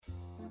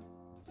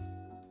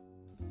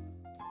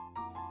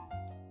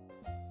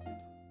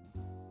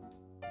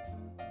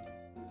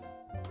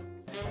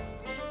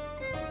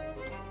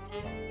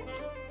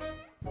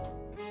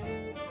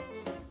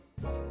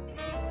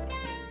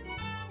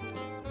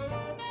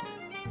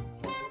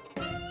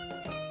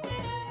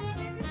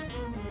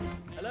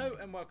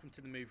and welcome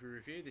to the movie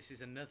review. This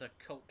is another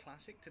cult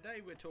classic.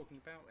 Today we're talking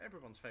about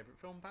everyone's favourite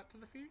film, Back to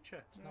the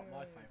Future. It's not my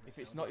favourite. If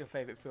it's not your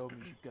favourite film,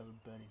 you should go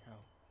and burn in hell.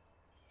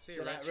 See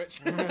you later,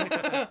 Rich.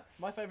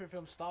 My favourite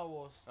film's Star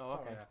Wars. Oh,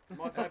 okay. Yeah.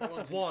 My favourite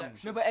one's One.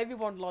 Inception. No, but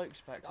everyone likes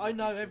Back to the I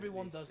know Future,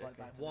 everyone at least. does like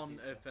Okay. Back to the One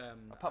Future.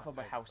 of Apart from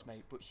my our favourite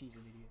housemate, but she's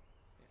an idiot.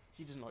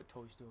 She doesn't like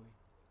Toy Story.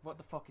 What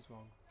the fuck is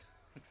wrong?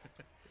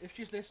 If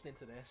she's listening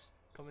to this,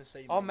 come and see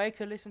me. I'll make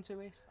her listen to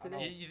it. I know.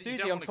 films. You Susie,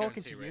 don't I'm wanna go and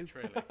talking see to you. Rich,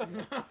 really.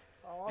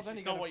 Oh,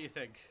 It's not what you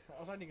think. I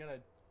was only going to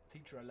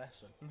teach her a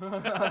lesson.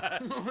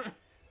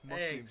 Mushroom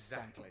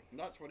Exactly.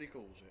 That's what he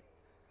calls it.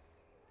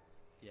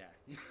 Yeah.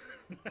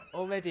 stank.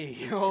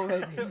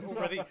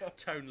 Already.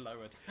 Tone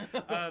lowered.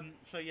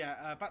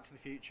 Back to the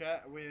Future.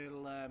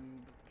 We'll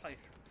play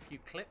a few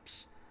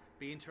clips,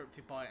 be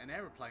interrupted by an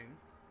aeroplane,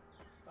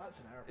 That's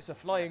an error. It's a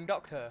flying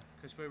doctor.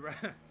 because we're...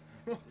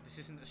 this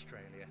isn't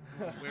Australia.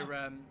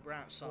 We're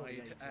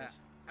outside. '80s.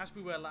 As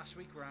we were last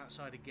week, we're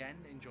outside again,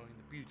 enjoying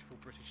the beautiful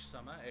British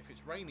summer. If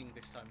it's raining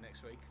this time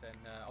next week, then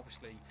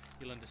obviously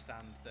you'll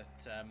understand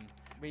that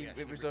we It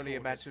actually was only a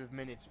recorded- matter of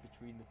minutes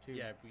between the two.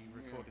 Yeah, we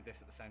recorded this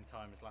at the same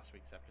time as last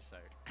week's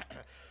episode.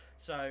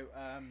 So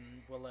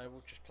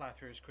we'll just plough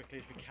through as quickly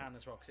as we can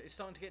as well, because it's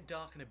starting to get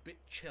dark and a bit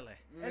chilly.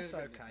 It's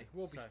okay.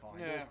 We'll be So,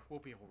 fine. Yeah. We'll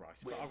be all right.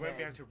 But I won't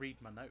be able to read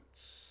my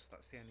notes.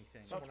 That's the only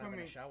thing. Someone That's when having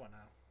a we- shower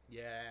now.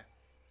 Yeah,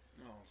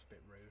 Oh, It's a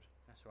bit rude.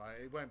 that's all right.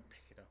 It won't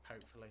pick it up,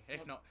 hopefully.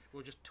 If not,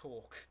 we'll just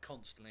talk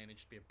constantly and it'll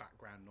just be a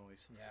background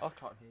noise. Yeah. I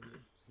can't hear you.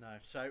 No.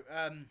 So,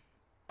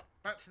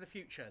 Back to the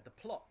Future. The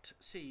plot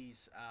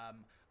sees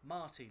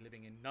Marty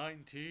living in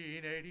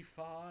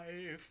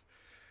 1985,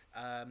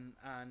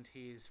 and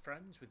he's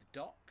friends with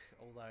Doc.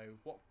 Although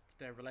what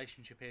their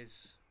relationship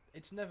is,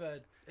 It's never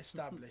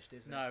established,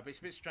 is it? no. But it's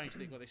a bit strange that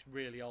they've got this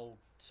really old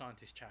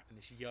scientist chap and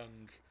this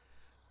young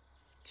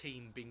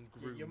teen being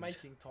groomed. You're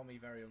making Tommy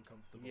very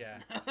uncomfortable. Yeah.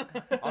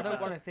 I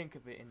don't want to think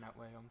of it in that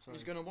way. I'm sorry.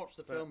 he's going to watch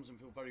the But- films and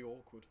feel very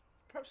awkward.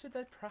 Perhaps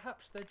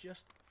they're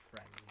just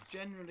friends.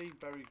 Generally,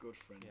 very good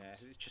friends.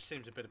 Yeah. It just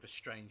seems a bit of a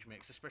strange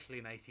mix, especially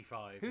in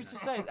 '85. Who's to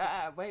say?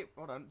 Wait,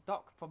 hold on.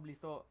 Doc probably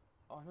thought,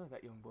 oh, I know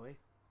that young boy.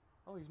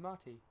 Oh, he's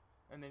Marty.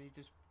 And then he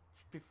just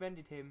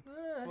befriended him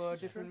for a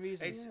different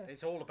reason.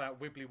 It's all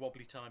about wibbly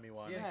wobbly timey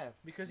wimey. Yes, Yeah.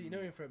 because he knew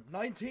him from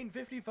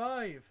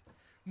 1955.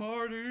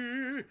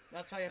 Marty.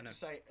 That's how you have I know. to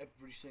say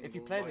every single. If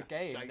you play the like,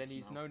 game, date then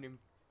he's now. known him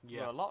for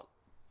Yeah. a lot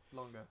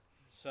longer.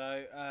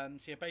 So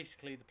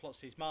basically the plot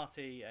sees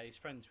Marty, he's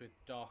friends with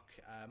Doc.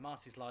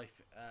 Marty's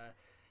life,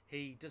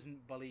 he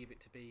doesn't believe it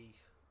to be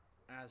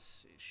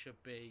as it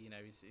should be. You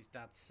know, his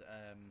dad's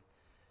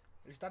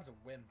a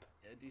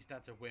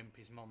wimp.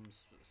 His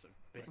mum's sort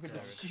of With bitter. a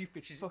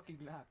stupid she's- fucking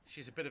lad.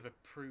 She's a bit of a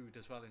prude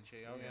as well, isn't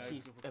she? Oh, yeah,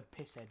 She's a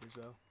pisshead as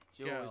well.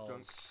 She's always drunk.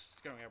 girls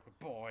going out with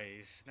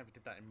boys. Never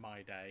did that in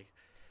my day.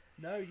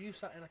 No, you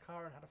sat in a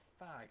car and had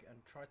a fag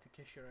and tried to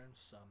kiss your own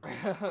son.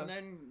 And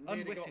then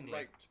nearly got Unwittingly.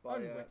 raped by.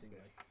 Unwittingly.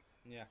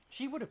 Yeah.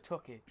 She would have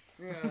took it.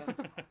 Yeah,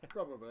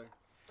 probably.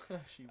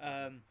 She-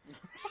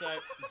 So.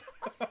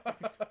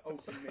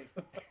 Openly.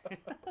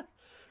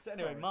 So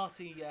anyway, Sorry.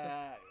 Marty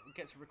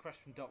gets a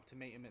request from Doc to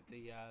meet him at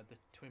the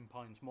Twin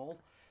Pines Mall.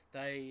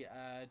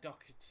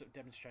 Doc sort of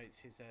demonstrates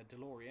his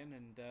DeLorean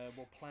and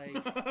will play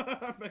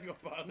Beg your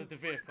pardon. the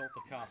vehicle,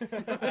 the car,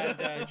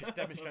 and just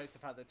demonstrates the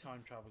fact that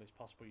time travel is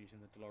possible using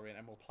the DeLorean.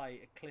 And we'll play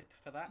a clip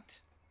for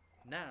that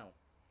now.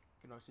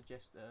 Can I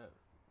suggest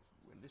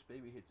when this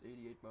baby hits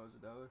 88 miles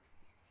an hour,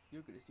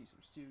 you're going to see some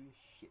serious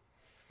shit.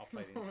 I'll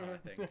play the entire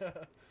thing.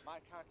 My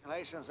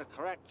calculations are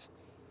correct.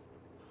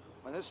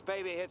 When this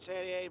baby hits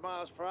 88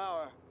 miles per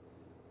hour,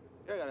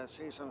 you're gonna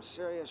see some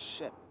serious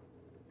shit.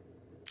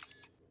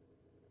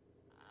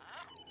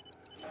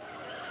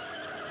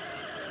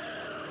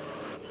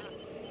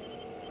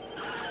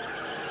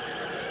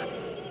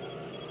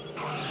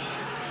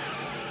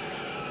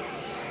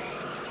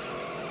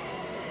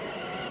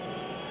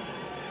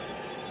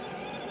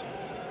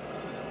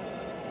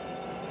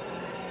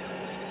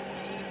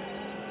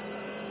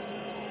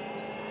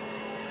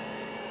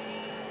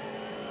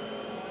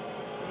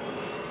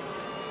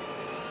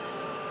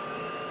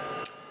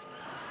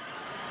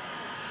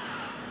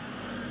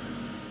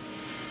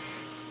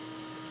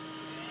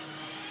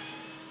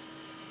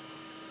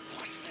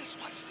 Watch this,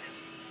 watch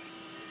this.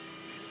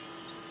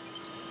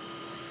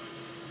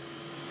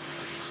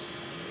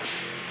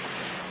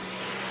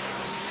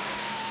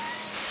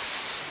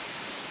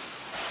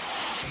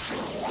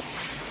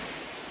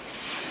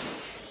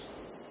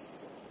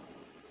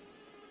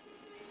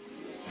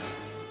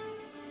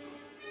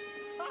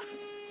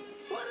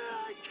 What did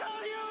I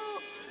tell you?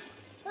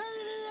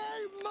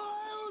 88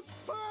 miles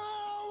per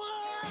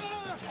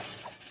hour!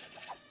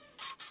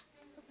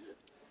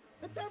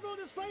 The temporal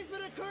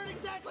displacement occurred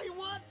exactly 1:20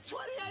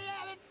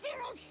 a.m. in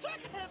 0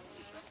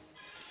 seconds!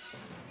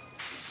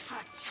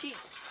 Ah,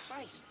 Jesus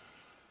Christ.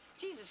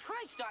 Jesus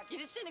Christ, Doc, you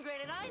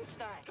disintegrated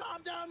Einstein.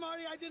 Calm down,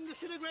 Marty. I didn't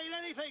disintegrate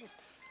anything.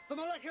 The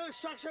molecular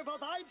structure of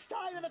both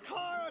Einstein and the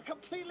car are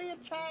completely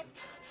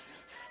intact.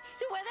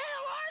 Where the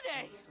hell are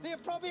they? The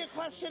appropriate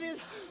question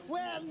is,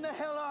 when the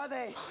hell are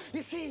they?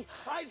 You see,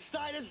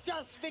 Einstein has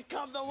just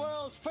become the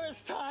world's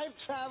first time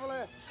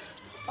traveler.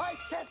 I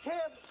sent him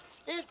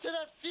into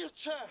the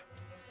future.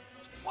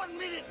 1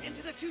 minute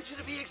into the future,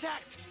 to be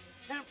exact.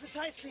 And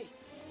precisely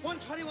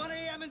 1:21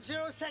 a.m. in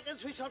 0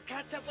 seconds, we shall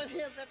catch up with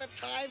him at the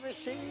time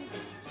machine.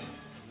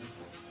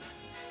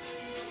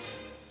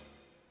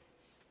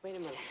 Wait a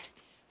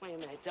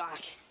minute, Doc.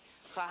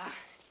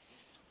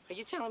 Are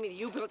you telling me that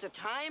you built a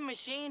time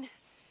machine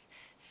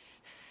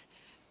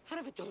out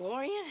of a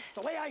DeLorean?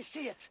 The way I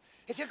see it,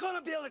 if you're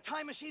gonna build a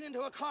time machine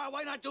into a car,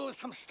 why not do it with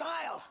some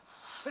style?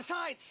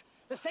 Besides,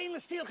 the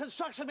stainless steel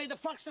construction made the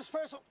flux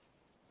dispersal.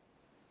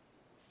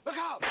 Look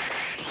out!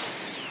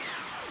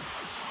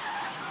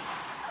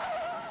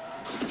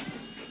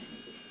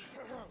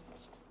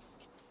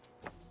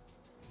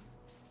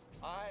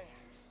 I,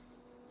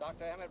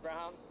 Dr. Emmett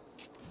Brown,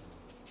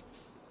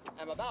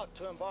 am about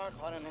to embark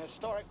on an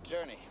historic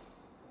journey.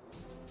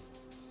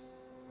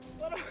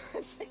 What am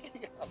I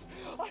thinking of?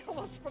 I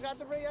almost forgot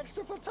to bring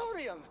extra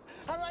plutonium.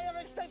 How do I ever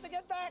expect to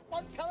get back?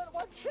 One pellet,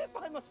 one trip.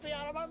 I must be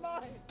out of my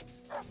mind.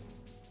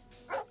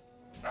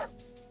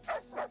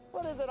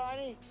 What is it,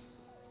 Arnie?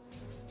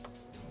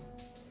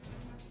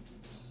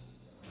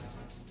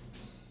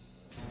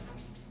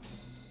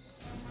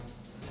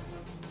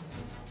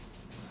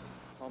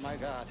 Oh, my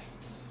God.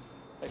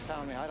 They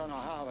found me. I don't know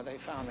how, but they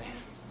found me.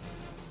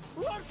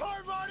 Run for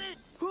it, Marty!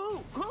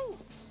 Who? Who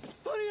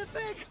do you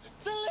think?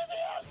 The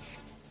Libyans!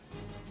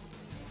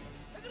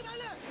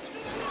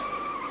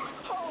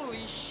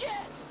 Holy shit!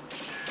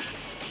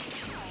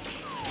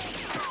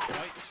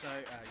 Right, so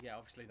yeah,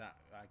 obviously that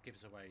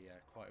gives away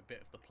quite a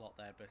bit of the plot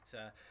there, but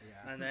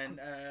and then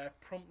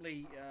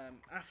promptly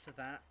after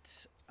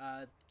that,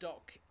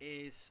 Doc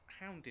is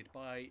hounded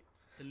by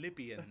the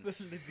Libyans,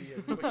 The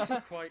Libyans. which is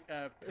quite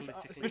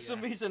politically. For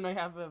some reason, they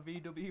have a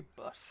VW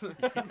bus.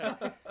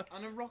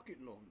 And a rocket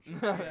launch.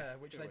 Yeah,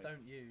 which Do they it.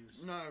 don't use.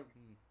 No.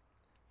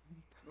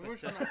 I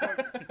always But,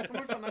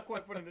 found that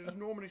quite funny. They're just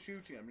normally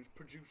shooting them, just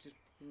produce this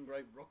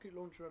great rocket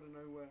launcher out of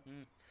nowhere.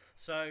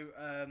 So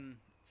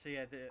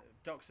yeah, the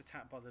Doc's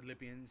attacked by the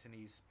Libyans and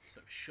he's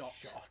sort of shot.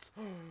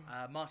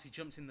 Marty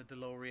jumps in the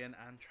DeLorean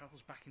and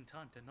travels back in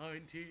time to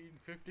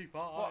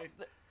 1955.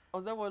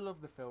 Although I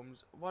love the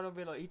films, what I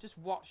realised, he just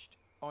watched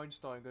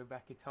Einstein go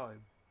back in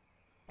time.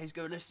 He's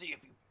going, let's see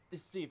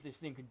if this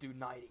thing can do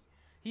 90.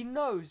 He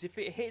knows if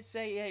it hits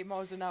 88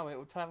 miles an hour, it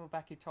will travel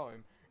back in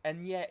time,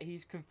 and yet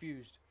he's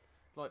confused.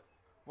 Like,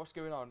 what's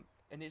going on?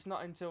 And it's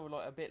not until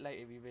like a bit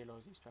later he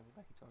realises he's travelled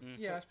back in time.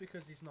 Yeah, it's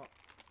because he's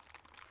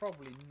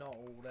probably not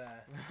all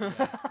there.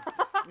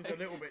 It's a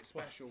little bit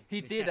special. He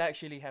did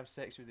actually have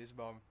sex with his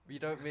mum. You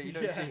don't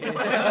Yeah. see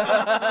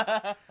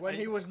it. When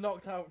he was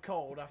knocked out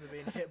cold after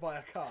being hit by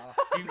a car.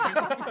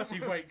 he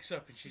wakes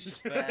up and she's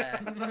just there.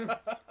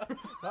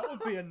 That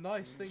would be a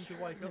nice thing to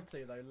wake up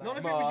to, though. Not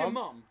if later. it was your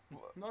Mum. mum.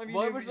 Not if you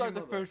Why knew it was your like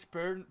the mother. first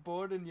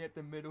born and yet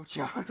the middle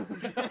child?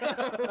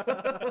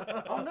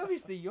 Oh no,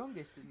 he's the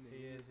youngest, isn't he?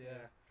 He is,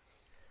 yeah.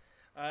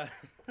 Uh,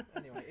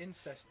 Anyway,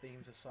 incest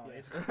themes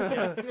aside.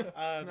 No, it's,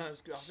 I think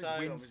so- the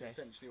film is Incest.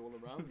 essentially all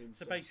around So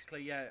incest.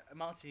 basically, yeah,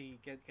 Marty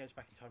goes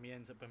back in time. He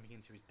ends up bumping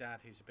into his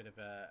dad, who's a bit of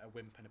a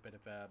wimp and a bit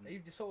of He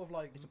just sort of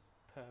like. He's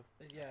a perv.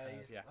 Yeah,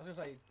 yeah. I was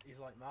going to say he's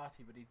like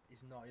Marty, but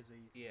he's not, is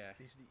he? yeah,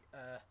 He's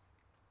the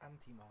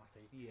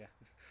anti-Marty. yeah,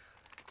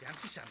 the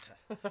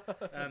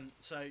anti-Santa.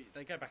 So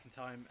they go back in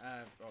time.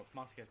 Well,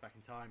 Marty goes back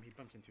in time. He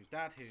bumps into his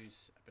dad,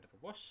 who's a bit of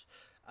a wuss.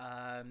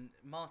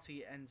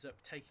 Marty ends up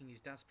taking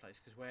his dad's place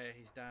because where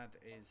his dad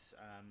is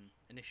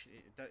initially,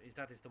 his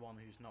dad is the one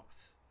who's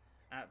knocked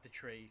out of the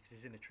tree because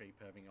he's in a tree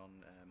perving on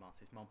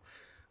Marty's mom.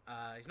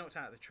 He's knocked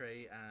out of the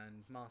tree,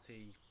 and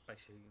Marty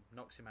basically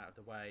knocks him out of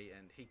the way,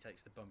 and he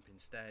takes the bump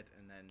instead,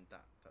 and then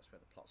that's where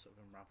the plot sort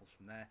of unravels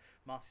from there.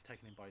 Marty's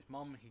taken in by his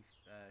mom,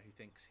 who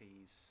thinks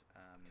he's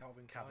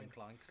Calvin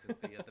Klein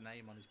because of the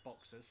name on his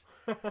boxers,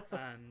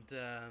 and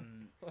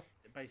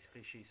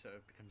basically she sort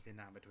of becomes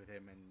enamoured with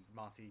him, and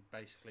Marty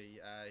basically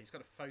he's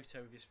got a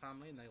photo of his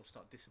family, and they all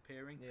start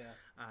disappearing. Yeah.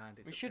 And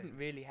it's We up to shouldn't him.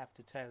 really have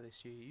to tell this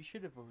to you. You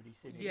should have already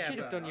seen it. Yeah, you should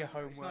have but, done your it's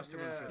homework. nice to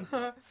run Yeah.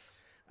 through it.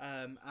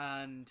 And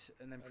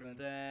then from then-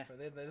 there,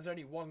 But there's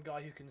only one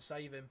guy who can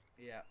save him.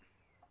 yeah,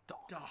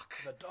 Doc.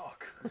 The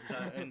Doc. So,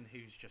 and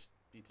who's just,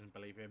 he doesn't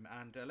believe him.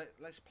 And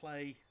let's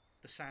play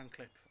the sound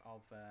clip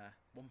of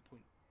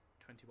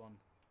 1.21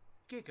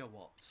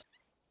 gigawatts.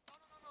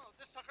 No.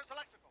 This sucker's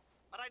electrical.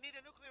 But I need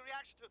a nuclear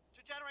reaction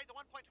to generate the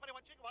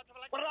 1.21 gigawatts of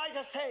electricity. What did I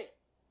just say?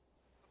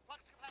 The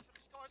flux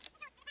capacitor stores.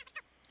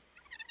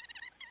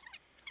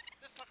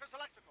 This sucker's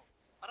electrical.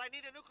 But I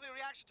need a nuclear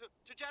reaction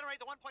to generate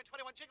the 1.21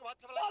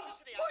 gigawatts of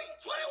electricity.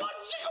 1.21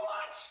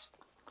 gigawatts!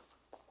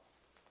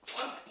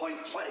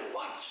 1.21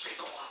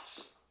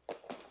 gigawatts!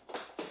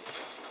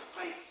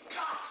 Great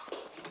Scott!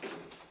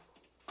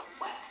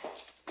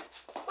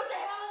 What the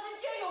hell is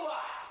a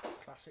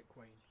gigawatt? Classic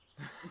Queen.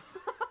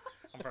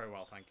 I'm very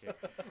well, thank you.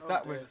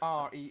 That was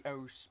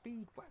REO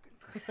Speedwagon.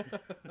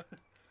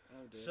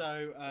 Oh dear.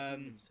 So,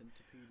 Human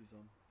centipede is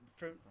on.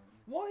 from.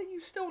 Why are you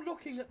still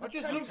looking at the I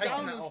just tape? looked Taking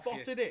down that and off you.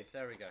 spotted it.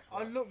 There we go.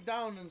 I Right. looked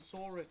down and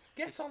saw it.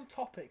 Get on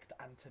topic,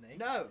 Anthony.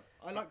 No,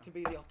 I like to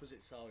be the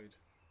opposite side.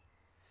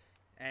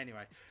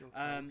 Anyway,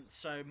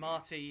 so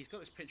Marty, he's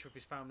got this picture of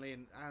his family,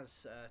 and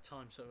as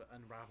time sort of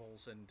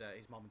unravels and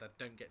his mom and dad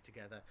don't get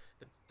together,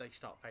 they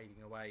start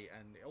fading away,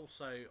 and it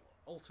also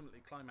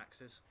ultimately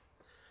climaxes,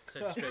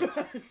 so to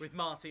speak, with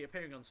Marty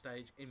appearing on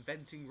stage,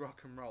 inventing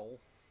rock and roll,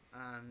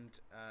 and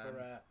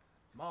For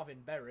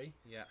Marvin Berry.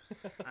 yeah,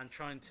 and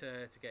trying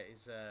to get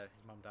his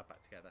mum and dad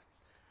back together,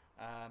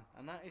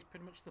 and that is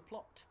pretty much the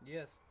plot.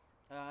 Yes.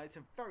 It's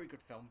a very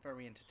good film,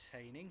 very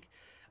entertaining.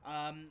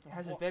 It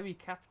has a very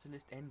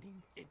capitalist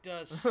ending. It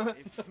does.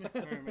 It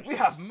very much We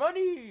does. have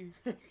money.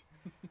 That's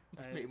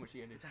pretty much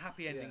the ending. It's a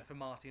happy ending Yeah. for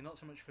Marty, not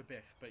so much for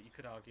Biff, but you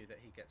could argue that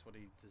he gets what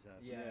he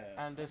deserves. Yeah.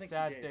 And I a think he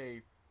sad did.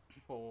 day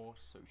for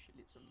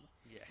socialism.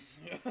 Yes.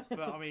 But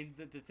I mean,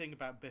 the thing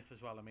about Biff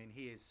as well, I mean,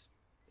 he's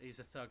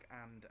a thug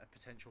and a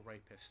potential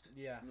rapist.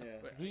 Yeah. Yeah.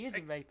 But He is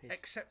a rapist.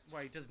 Except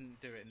where he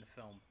doesn't do it in the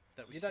film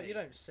that we You see.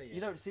 don't see it.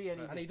 You don't see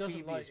any of And his he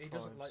doesn't previous like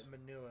crimes.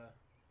 manure.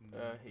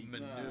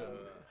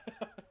 Manure.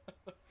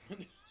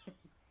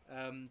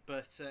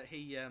 But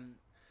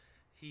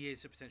he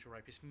is a potential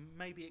rapist.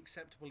 Maybe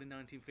acceptable in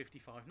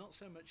 1955, not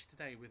so much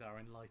today with our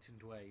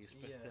enlightened ways,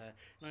 but Yes.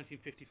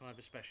 1955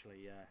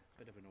 especially, a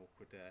bit of an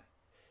awkward An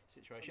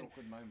situation.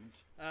 awkward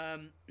moment.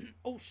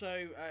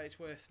 Also, it's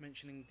worth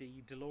mentioning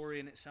the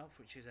DeLorean itself,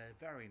 which is a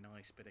very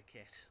nice bit of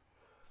kit.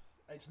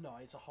 It's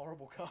not. It's a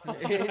horrible car.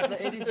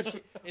 It is a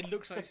shit. It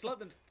looks like it's like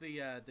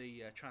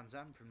the Trans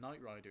Am from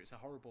Knight Rider. It's a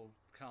horrible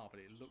car, but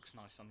it looks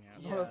nice on the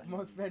outside. Yeah.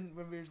 My friend,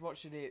 when we was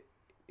watching it,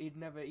 he'd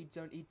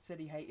said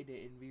he hated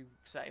it, and we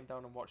sat him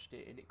down and watched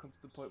it, and it comes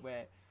to the point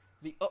where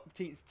the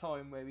upteenth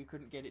time where we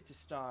couldn't get it to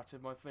start,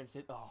 and my friend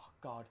said, "Oh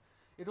God,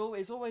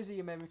 it's always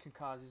the American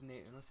cars, isn't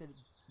it?" And I said,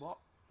 "What?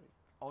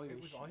 Irish?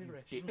 It was you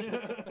Irish.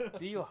 dipshit.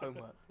 Do your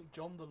homework."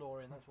 John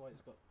DeLorean. That's why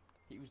it's got.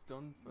 He was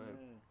done for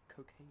Yeah.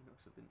 cocaine or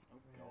something. Oh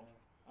god.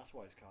 That's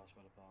why his cars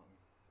fell apart.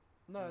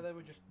 No, they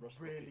were just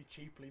Rust really buckets.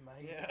 cheaply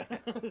made. Yeah.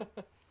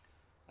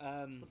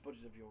 Um, What's the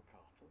budget of your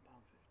car?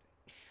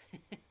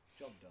 £4.50.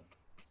 Job done.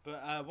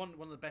 But one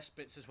of the best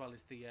bits as well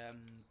is the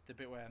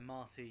bit where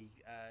Marty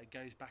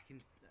goes back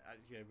in,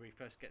 where he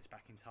first gets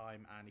back in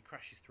time and he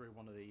crashes through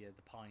one of the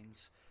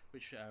pines,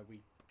 which we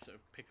sort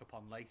of pick up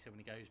on later when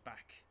he goes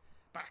back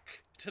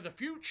to the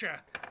future,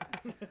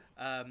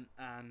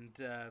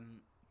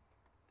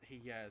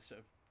 he sort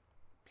of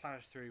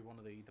plows through one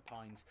of the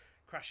pines,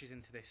 crashes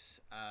into this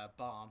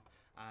barn,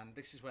 and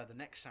this is where the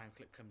next sound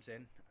clip comes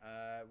in,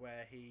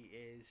 where he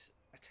is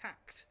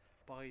attacked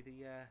by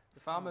the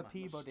Farmer farmer.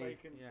 Peabody.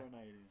 Mistaken Yeah. for an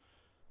alien.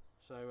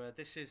 So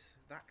this is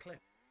that clip.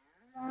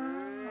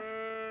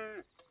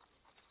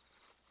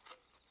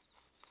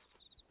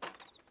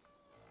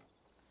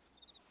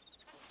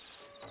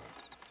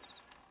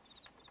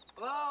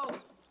 Hello?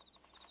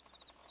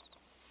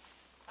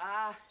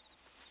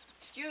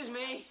 Excuse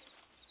me.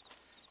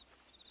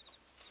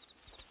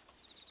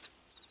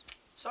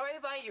 Sorry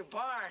about your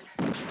barn.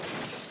 It's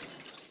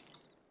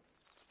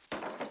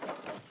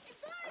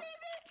already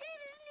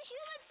mutated into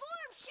human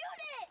form.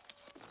 Shoot it!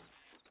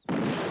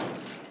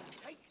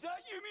 Take that,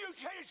 you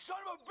mutated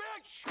son of a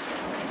bitch!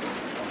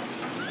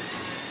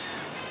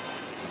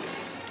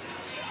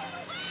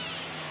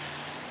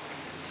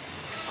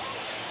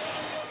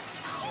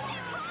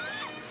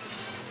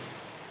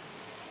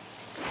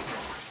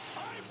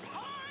 I'm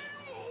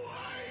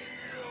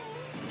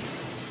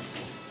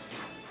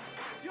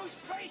you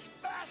space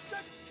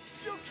bastard!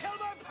 You killed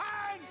my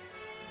pan!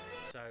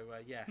 So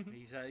yeah,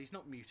 he's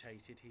not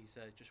mutated. He's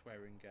just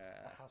wearing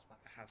a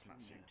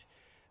hazmat suit,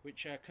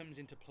 which comes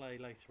into play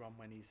later on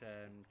when he's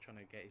trying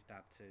to get his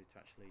dad to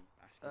actually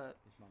ask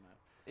his mum out.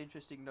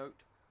 Interesting note.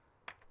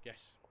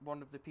 Yes.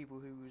 One of the people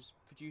who was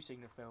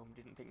producing the film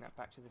didn't think that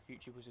Back to the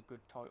Future was a good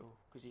title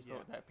because he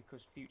thought that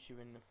because future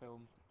in the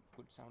film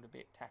would sound a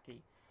bit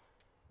tacky.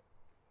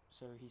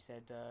 So he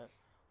said,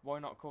 why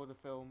not call the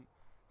film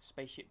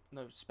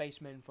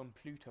Spacemen from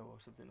Pluto or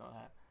something like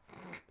that.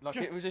 Like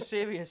it was a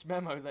serious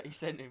memo that he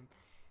sent him.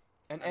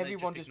 And And they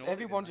everyone just just ignored it,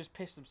 everyone didn't they? just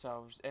pissed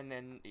themselves, and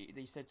then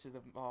he said to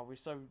them, "Oh, we're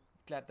so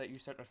glad that you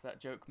sent us that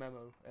joke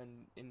memo."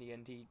 And in the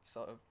end, he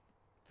sort of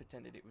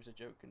pretended it was a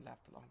joke and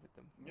laughed along with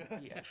them.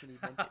 He actually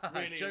meant it.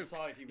 Really Joke.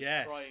 inside, he was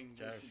Yes, crying.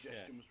 joke, The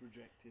suggestion yes. was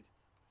rejected.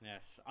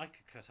 Yes, I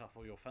could cut off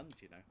all your funds,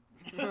 you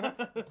know.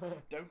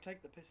 Don't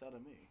take the piss out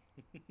of me.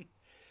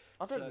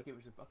 I don't So- think it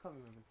was. I can't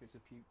remember if it's a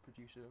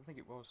producer. I think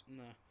it was.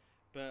 No,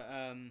 but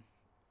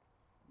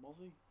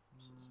Mozzie?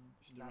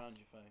 Still around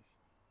your face.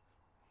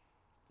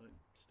 Don't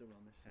still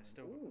on this Yeah, side.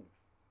 still- Ooh,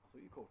 I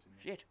thought you caught him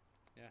there. Shit.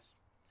 yes,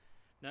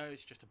 no,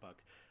 it's just a bug.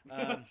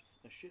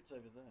 The shit's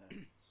over there.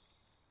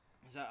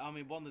 So I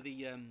mean, one of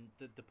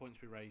the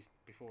points we raised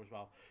before as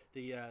well,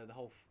 the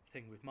whole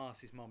thing with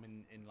Marcy's mum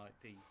in like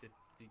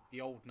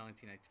the old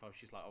 1985.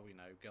 She's like, oh, you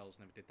know, girls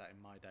never did that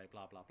in my day,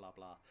 blah blah blah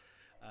blah.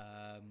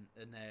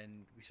 And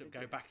then we sort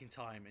of go back in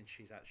time, and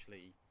she's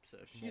actually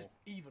sort of She's more.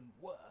 even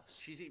worse.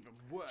 She's even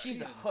worse.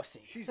 She's a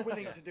hussy. She's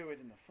willing to do it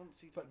in the front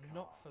seat But of a car.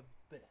 not for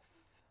Biff.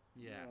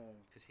 Yeah, No.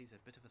 because he's a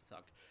bit of a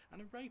thug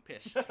and a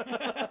rapist.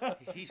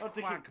 He's Not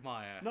to keep-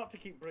 Quagmire. Not to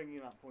keep bringing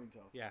that point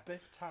up. Yeah.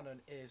 Biff Tannen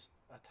is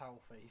a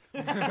towel thief.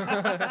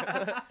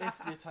 If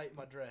you take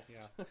my drift.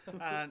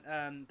 Yeah,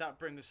 and that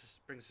brings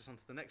us on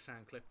to the next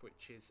sound clip,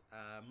 which is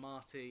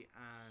Marty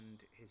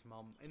and his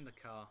mom in the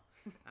car,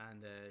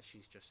 and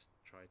she's just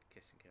tried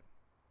kissing him.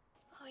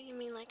 Oh, you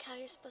mean like how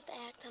you're supposed to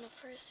act on a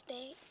first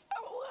date?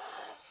 Oh,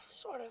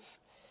 sort of.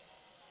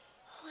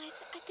 Oh,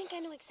 I think I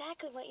know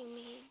exactly what you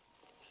mean.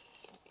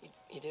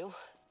 You do?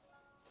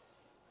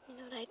 You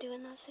know what I do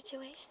in those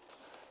situations?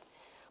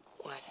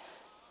 What?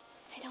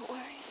 I don't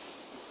worry.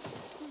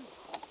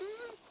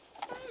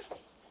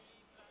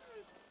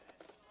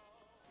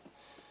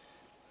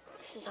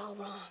 This is all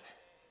wrong.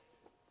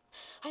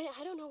 I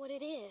don't know what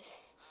it is.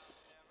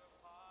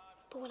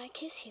 But when I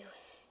kiss you,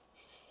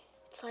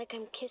 it's like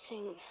I'm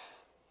kissing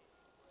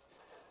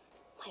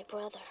my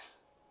brother.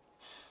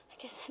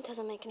 I guess that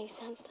doesn't make any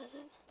sense, does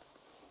it?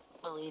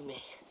 Believe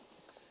me,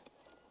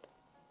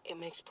 it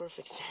makes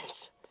perfect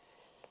sense.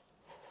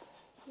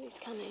 Somebody's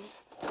coming.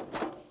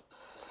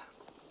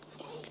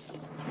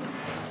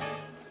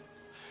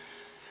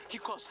 You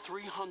caused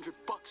 $300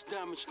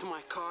 damage to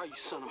my car, you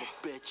son of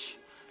a bitch.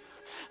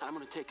 I'm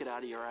gonna take it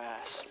out of your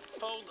ass.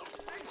 Hold on.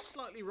 It's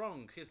slightly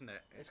wrong, isn't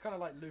it? It's kind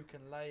of like Luke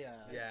and Leia.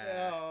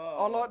 Yeah.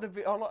 I like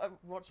I like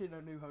watching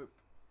A New Hope.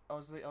 I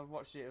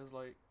watched it. It was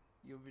like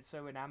you'll be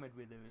so enamored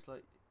with her. It's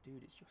like,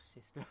 dude, it's your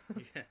sister.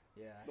 Yeah.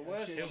 Yeah. The and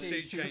worst she- one- she-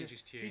 Soon she changes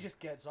just- tune. She just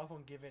gets off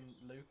on giving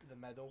Luke the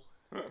medal.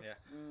 Yeah.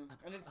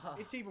 And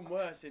it's even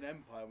worse in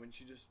Empire when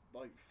she just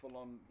like full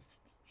on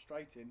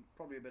straight in,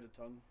 probably a bit of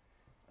tongue,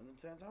 and then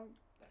turns out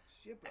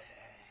that's your brother.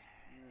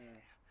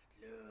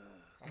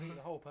 I think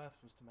the whole purpose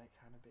was to make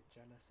Hannah a bit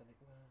jealous, and it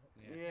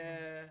worked.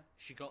 Yeah.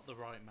 She got the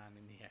right man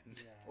in the end.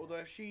 Yeah. Although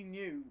if he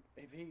knew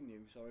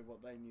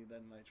what they knew,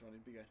 then later on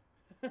he'd be going,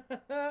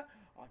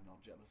 I'm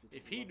not jealous at all.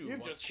 If he knew You've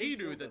what just he kissed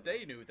knew your that brother."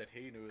 they knew that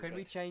he knew. Can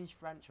we that- change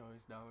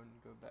franchise now and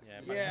go back? Yeah,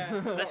 to back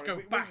Yeah. Let's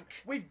sorry, go back.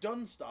 We've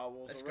done Star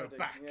Wars Let's already. go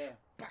back. Yeah.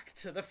 Back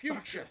to the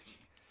future.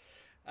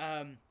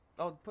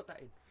 I'll put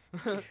that in.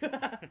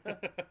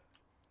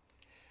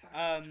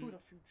 To the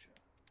future.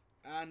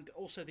 And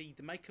also the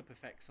makeup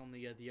effects on the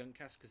young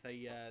cast, because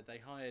they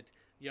hired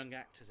young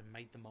actors and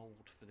made them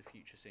old for the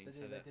future They scenes.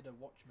 did, So they that, did a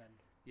Watchmen.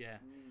 yeah.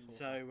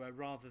 So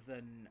rather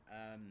than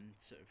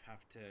sort of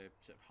have to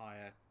sort of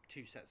hire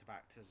two sets of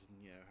actors and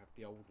have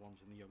the old ones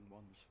and the young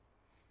ones,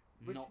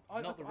 Which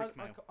not the Rick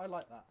Mail. I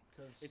like that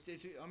because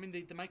It's I mean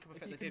the makeup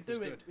if effect you they can did was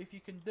do good. it, if you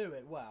can do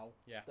it well,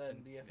 Yeah. then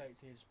and- the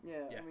effect is.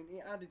 Yeah, Yeah. I mean,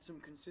 it added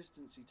some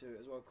consistency to it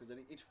as well, because then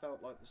it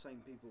felt like the same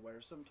people.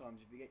 Whereas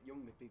sometimes if you get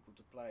younger people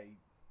to play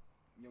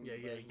younger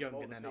versions of young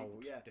older and then people,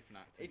 old, yeah, different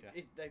actors.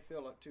 Yeah. they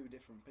feel like two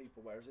different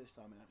people. Whereas this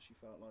time it actually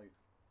felt like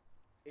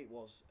it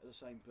was the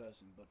same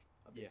person, but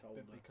a bit Yeah.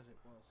 older. But because it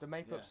was. The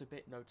makeup's a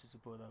bit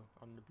noticeable though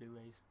on the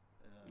Blu-rays.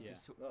 Yeah.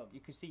 Well, You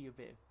can see a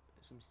bit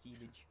of some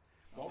seepage.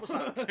 What was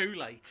that? Too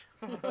late.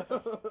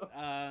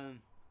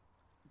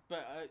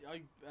 But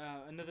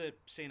another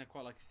scene I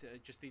quite like is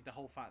just the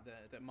whole fact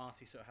that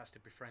Marty sort of has to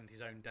befriend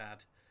his own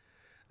dad,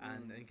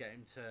 and get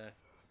him to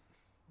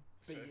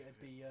sort of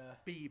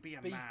be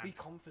a man. Be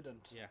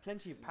confident. Yeah.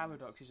 Plenty of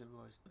paradoxes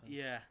arise though.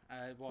 Yeah.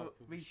 Well,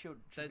 But we should.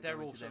 they're go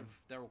all into sort them. of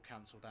they're all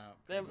cancelled out.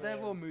 They're pretty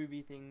much. all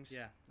movie things.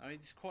 Yeah. I mean,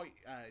 it's quite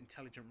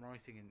intelligent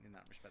writing in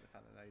that respect. The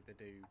fact that they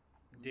do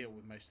deal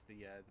with most of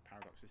the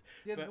paradoxes.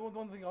 Yeah, But- the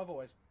one thing I've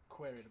always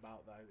queried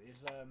about though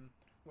is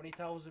when he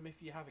tells them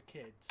if you have a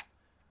kid,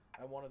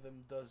 and one of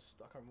them does,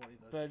 I can't remember what he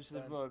does. Burns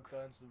the rug.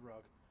 Burns the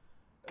rug.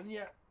 And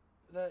yet,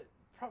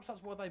 perhaps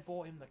that's why they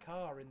bought him the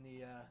car in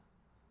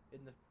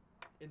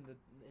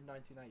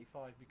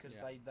 1985 because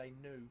Yeah. they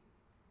knew.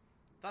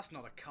 That's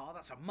not a car.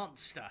 That's a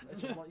monster.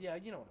 Yeah,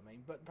 you know what I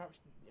mean. But perhaps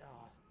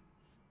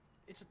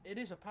it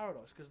is a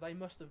paradox because they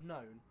must have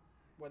known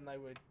when they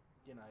were,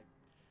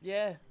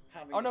 Yeah.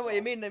 having I know it what you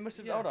off. mean. They must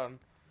have. Yeah. Hold on.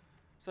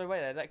 So wait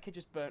there. That kid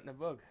just burnt the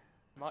rug.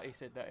 Marty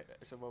said that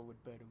someone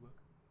would burn a rug.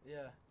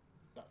 yeah.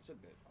 That's a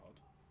bit odd.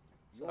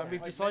 And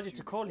we've I've decided met to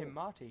you call before. him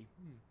Marty.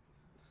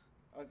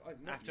 I've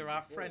met After you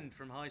our before. friend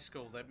from high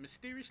school that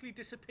mysteriously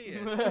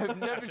disappeared. I've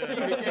never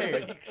seen it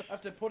again.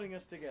 After putting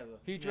us together.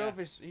 He drove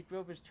his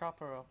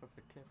chopper off of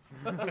the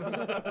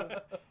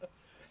cliff.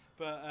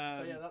 But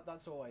So yeah,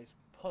 that's always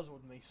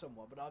puzzled me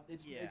somewhat. But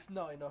it's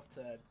not enough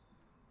to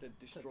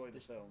Destroy the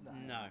film.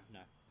 No.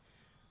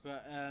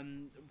 But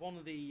one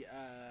of the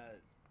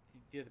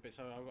other bits,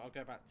 so I'll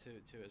go back to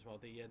it as well.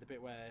 The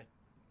bit where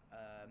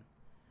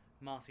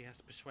Marty has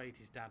to persuade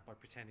his dad by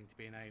pretending to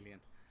be an alien,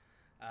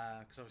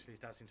 because obviously his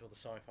dad's into all the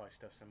sci-fi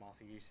stuff, so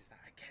Marty uses that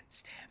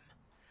against him.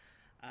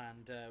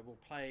 And we'll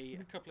play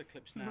a couple of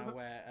clips now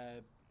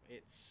where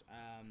it's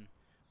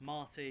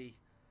Marty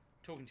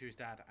talking to his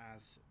dad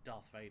as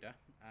Darth Vader,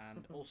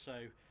 and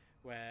also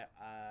where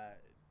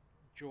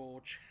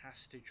George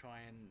has to try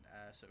and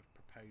sort of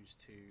propose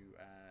to,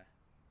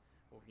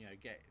 or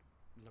get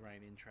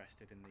Lorraine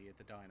interested in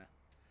the diner,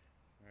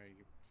 where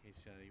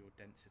his your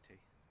density.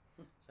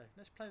 So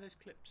let's play those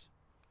clips.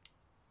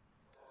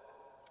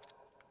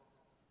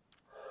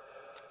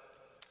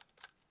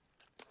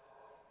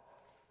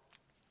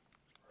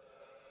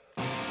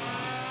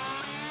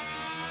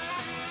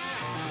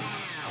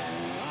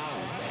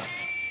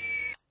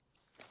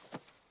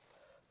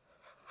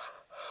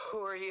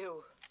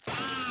 you?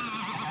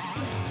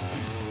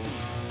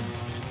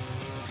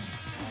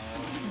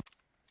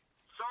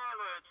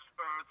 Silence,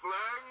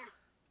 Earthling!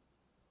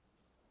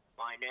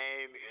 My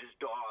name is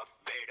Darth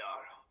Vader.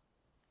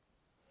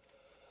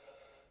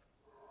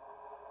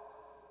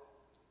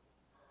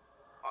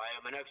 I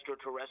am an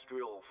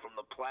extraterrestrial from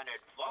the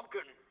planet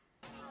Vulcan.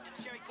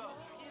 Jericho.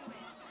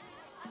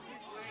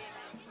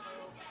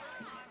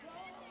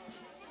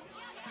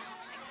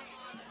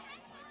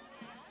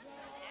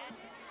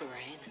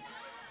 Lorraine,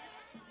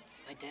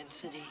 my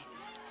density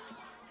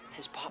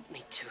has brought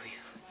me to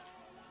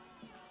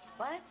you.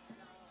 What?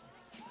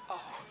 Oh,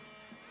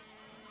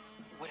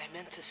 what I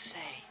meant to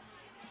say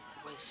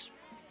was,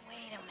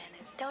 Wait a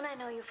minute. Don't I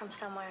know you from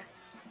somewhere?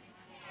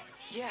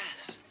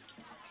 yes,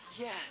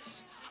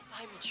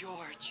 I'm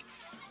George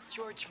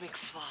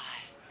McFly.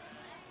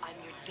 I'm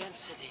your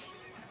density.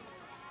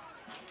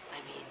 I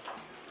mean,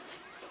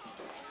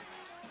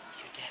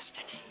 your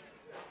destiny.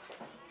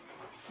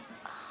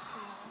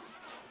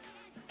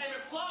 Hey,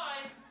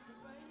 McFly!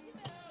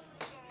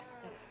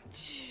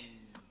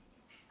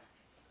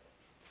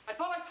 I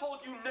thought I told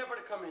you never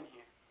to come in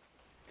here.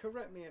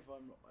 Correct me if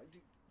I'm wrong.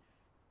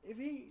 If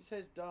he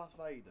says Darth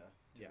Vader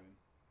to Yeah. him,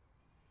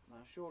 now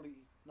surely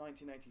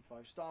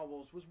 1985 Star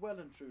Wars was well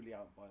and truly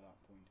out by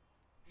that point.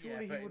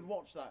 Surely but he would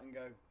watch that and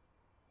go.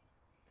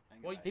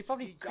 "Hang Well, about, He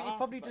probably Darth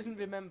doesn't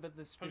Vader." remember the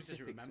Probably specifics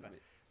doesn't remember. of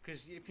it.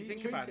 Because if He you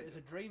think treats about it it, as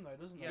a dream, though,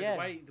 doesn't he? yeah,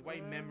 Yeah. the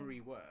way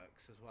memory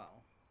works as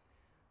well,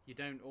 you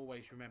don't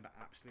always remember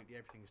absolutely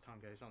everything as time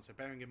goes on. So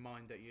bearing in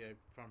mind that you're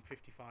from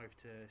 55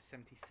 to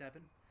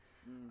 77,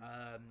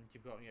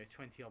 you've got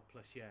 20 odd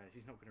plus years.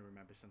 He's not going to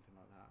remember something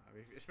like that. I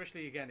mean,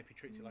 especially again if he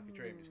treats it like a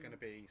dream, it's going to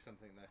be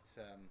something that.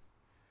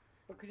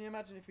 But can you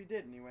imagine if he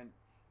did and he went,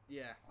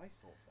 Yeah. I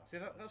thought that. See,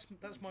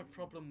 that's my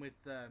problem with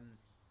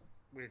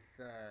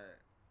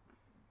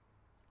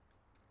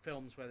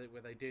films where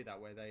they do that,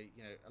 where they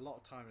a lot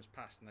of time has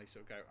passed and they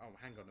sort of go, oh,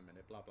 hang on a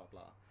minute, blah blah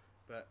blah.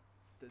 But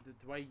the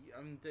way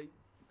the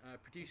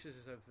producers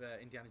of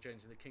Indiana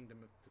Jones and the Kingdom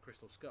of the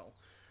Crystal Skull,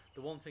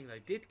 the one thing they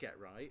did get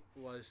right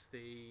was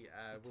the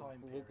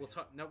time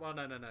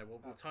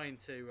we'll tie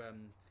into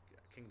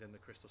Kingdom of the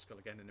Crystal Skull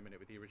again in a minute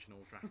with the original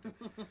draft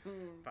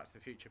of Back to the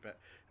Future. But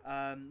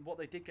what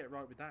they did get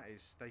right with that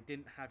is they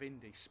didn't have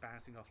Indy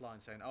spouting off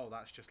lines saying, "Oh,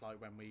 that's just like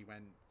when we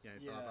went,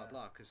 blah blah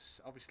blah." Because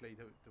obviously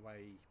the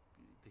way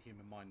the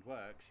human mind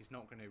works, he's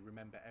not going to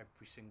remember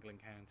every single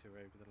encounter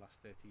over the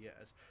last 30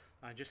 years.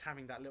 And just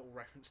having that little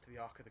reference to the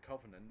Ark of the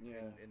Covenant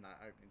in that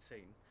opening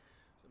scene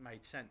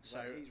made sense.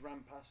 So he's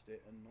ran past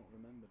it and not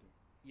remembered it.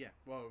 yeah,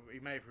 well, he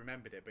may have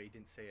remembered it, but he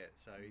didn't see it,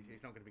 so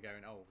he's not going to be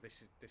going, oh,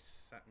 this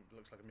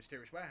looks like a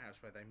mysterious warehouse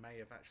where they may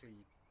have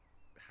actually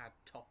had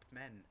top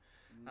men,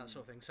 that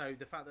sort of thing. So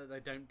the fact that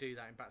they don't do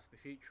that in Back to the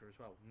Future as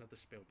well, another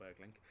Spielberg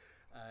link,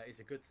 is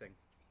a good thing.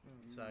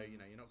 So you're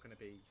not going to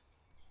be.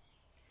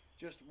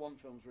 Just one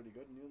film's really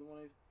good and the other one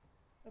is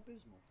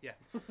abysmal. Yeah.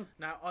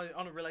 Now,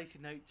 on a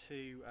related note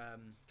to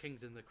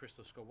Kingdom of the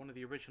Crystal Skull, one of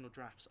the original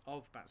drafts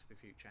of Back to the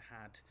Future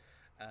had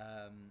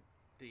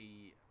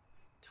the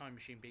time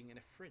machine being in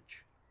a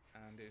fridge,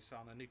 and it's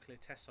on a nuclear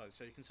test site,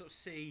 so you can sort of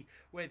see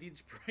where the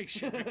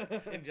inspiration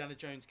for Indiana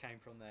Jones came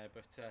from there.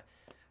 But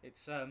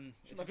it's a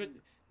good.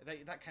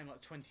 That came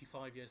like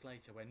 25 years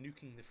later, where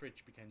nuking the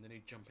fridge became the new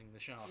jumping the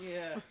shark.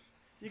 Yeah,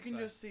 you can So-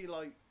 just see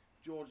like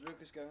George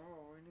Lucas going,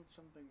 "Oh, we need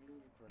something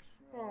ludicrous,"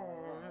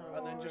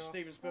 and then just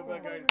Steven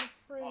Spielberg going,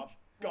 "I've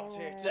got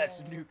it." That's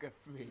nuke a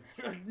fridge.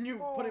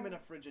 Put him in a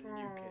fridge and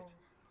nuke it.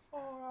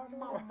 Oh,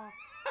 Mama.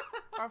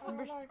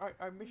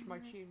 I miss my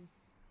chin.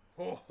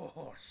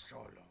 Oh,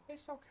 Solo.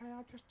 It's okay,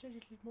 I just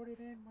digitally put it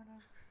in when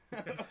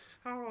I...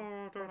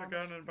 Hello, do it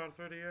again in about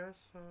 30 years.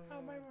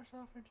 I made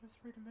myself into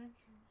 3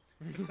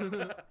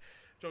 dimensions.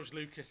 George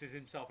Lucas is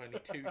himself only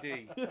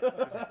 2D.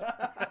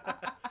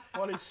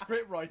 While his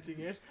script writing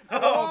is.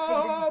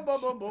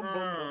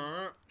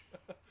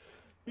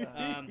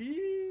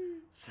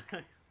 So,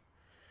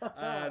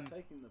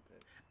 Taking the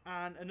piss.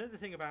 and another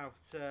thing about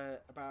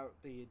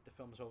the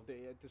film as well,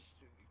 there's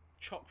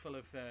chock full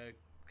of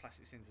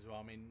classic scenes as well.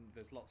 I mean,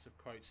 there's lots of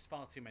quotes,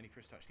 far too many for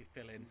us to actually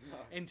fill in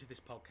into this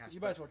podcast. You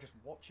but- might as well just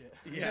watch it.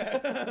 Yeah.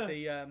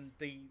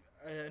 the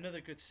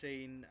another good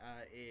scene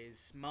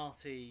is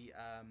Marty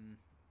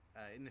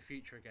in the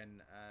future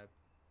again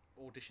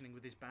auditioning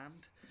with his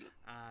band,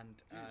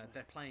 and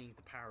they're playing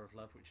 "The Power of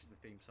Love," which is the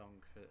theme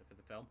song for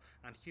the film,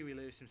 and Huey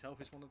Lewis himself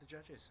is one of the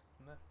judges.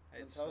 No.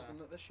 And It's, tells them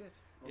that they're shit.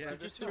 Or yeah, they're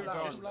just too too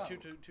loud. darn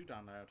too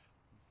darn loud.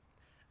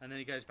 And then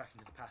he goes back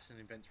into the past and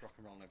invents rock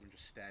and roll, and everyone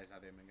just stares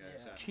at him and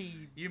goes, Yeah.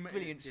 Key, "You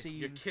brilliant your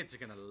scene. kids are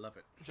gonna love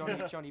it."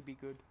 Johnny be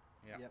good.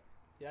 Yeah. Yep.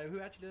 Yeah, who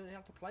actually doesn't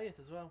have to play it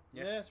as well?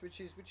 Yeah. Yes, which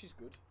is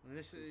good. And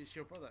this is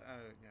your brother,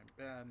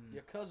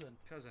 Your cousin.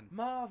 cousin.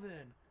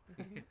 Marvin.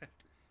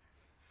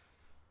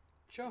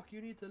 Chuck,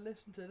 you need to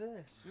listen to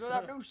this. You know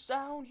that new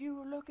sound you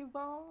were looking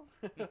for?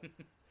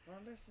 Well,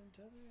 listen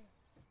to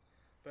this.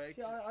 But it's,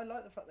 See, I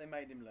like the fact they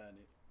made him learn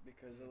it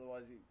because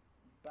otherwise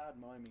bad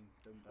miming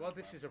done bad. Well,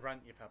 this is a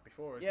rant you've had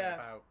before, isn't Yeah.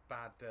 it,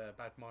 about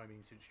bad miming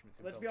instruments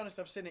in Let's film. be honest,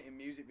 I've seen it in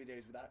music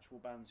videos with actual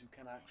bands who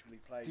can actually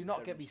play. Do not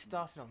their get me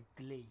instruments. started on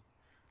Glee.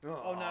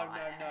 Oh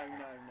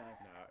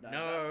no.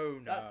 No.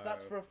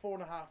 That's for a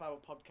 4.5-hour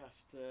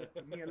podcast.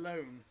 Me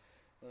alone.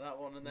 For that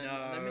one, and then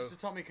Mr.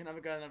 Tommy can have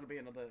a go, and that'll be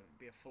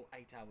a full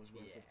 8 hours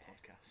worth of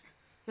podcast.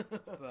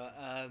 But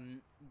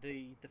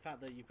the fact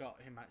that you've got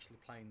him actually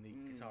playing the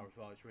guitar as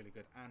well is really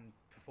good, and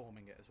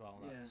performing it as well.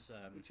 That's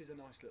which is a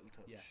nice little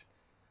touch. Yeah.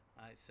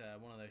 It's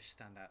one of those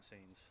standout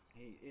scenes.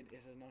 It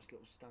is a nice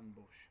little Stan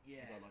Bush,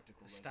 as I like to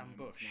call it. Stan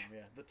Bush. Now,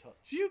 yeah, the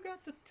touch. You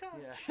got the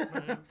touch.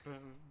 Yeah.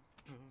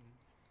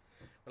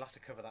 We'll have to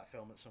cover that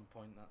film at some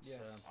point. That's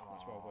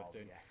well worth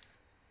doing.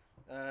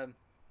 Yes.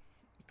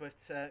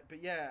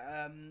 But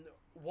yeah,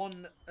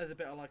 one other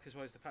bit I like as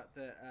well is the fact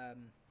that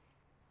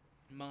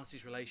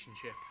Marty's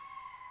relationship.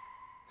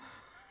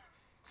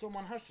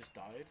 Someone has just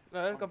died.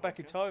 No, they've gone back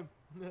in time.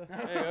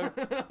 There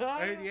you go.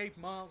 88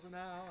 miles an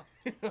hour.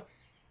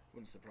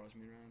 Wouldn't surprise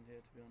me around here,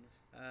 to be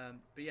honest.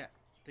 But yeah,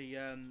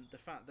 the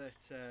fact that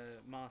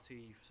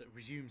Marty sort of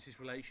resumes his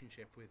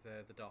relationship with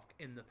the Doc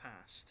in the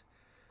past,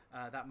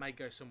 that may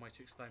go some way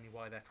to explaining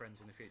why they're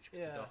friends in the future. 'Cause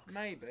the Doc,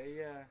 Maybe,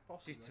 yeah.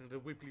 Possibly. due to the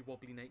wibbly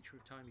wobbly nature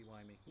of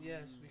timey-wimey.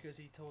 Yes, because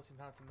he taught him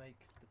how to make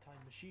the time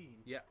machine.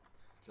 Yeah.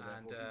 So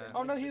And, therefore he then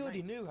Oh no, went he to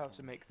already make knew how the to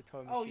time. make the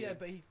time Oh machine. yeah,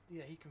 but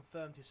he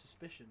confirmed his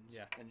suspicions.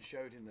 Yeah. And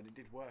showed him that it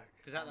did work.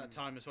 Because at that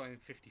time as well, in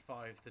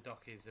 '55, the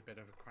Doc is a bit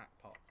of a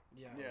crackpot.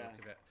 Yeah. by the Yeah. look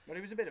of it. But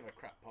he was a bit of a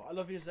crap pot. I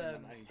love his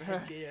in that age.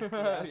 headgear.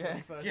 That's when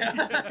he first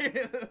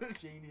Yeah.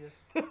 Genius.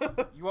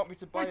 You want me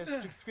to buy a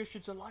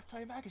subscription to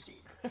Lifetime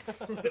magazine?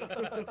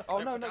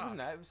 Oh no, wasn't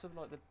that? It was something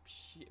like the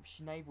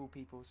naval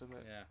people or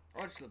something. Yeah.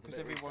 I just love the Because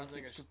bit where he everyone stands there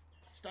and keeps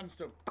goes, stand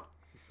still.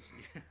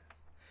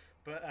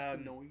 But The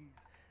noise.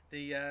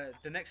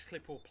 the next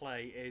clip we'll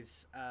play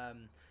is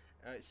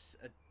it's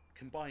a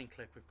combined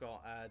clip. We've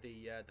got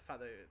the fact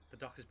that the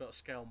Doc has built a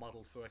scale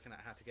model for working out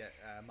how to get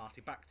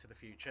Marty back to the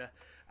future,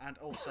 and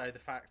also the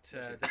fact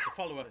that the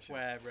follow-up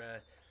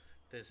where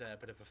there's a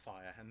bit of a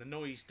fire, and the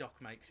noise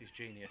Doc makes is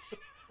genius.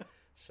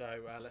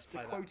 So let's It's a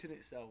play that. quote in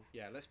itself.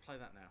 Yeah, let's play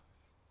that now.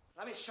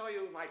 Let me show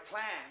you my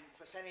plan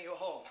for sending you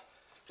home.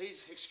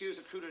 Please excuse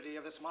the crudity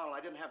of this model. I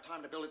didn't have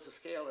time to build it to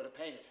scale or to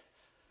paint it.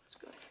 It's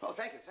good. Oh,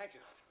 thank you.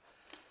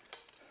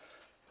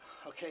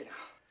 Okay, now.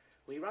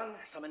 We run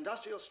some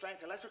industrial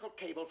strength electrical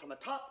cable from the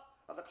top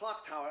of the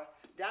clock tower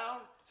down,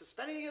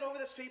 suspending it over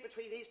the street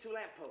between these two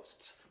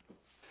lampposts.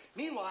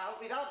 Meanwhile,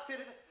 we've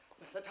outfitted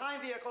the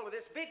time vehicle with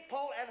this big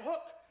pole and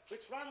hook,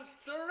 which runs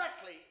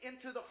directly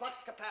into the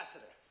flux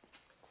capacitor.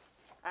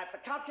 At the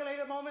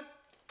calculated moment,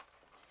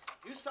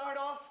 you start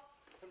off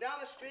from down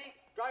the street,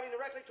 driving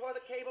directly toward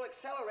the cable,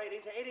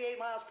 accelerating to 88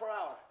 miles per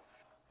hour.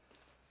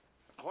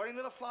 According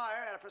to the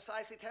flyer, at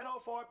precisely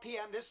 10:04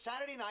 p.m. this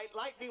Saturday night,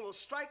 lightning will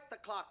strike the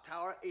clock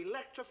tower,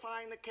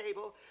 electrifying the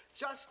cable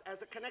just as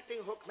the connecting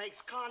hook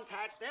makes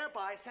contact,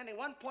 thereby sending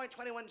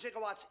 1.21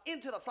 gigawatts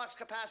into the flux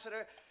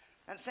capacitor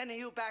and sending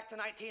you back to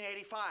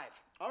 1985.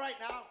 All right,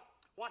 now,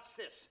 watch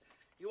this.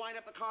 You wind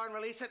up the car and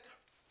release it.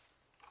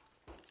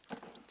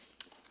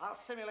 I'll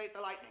simulate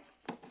the lightning.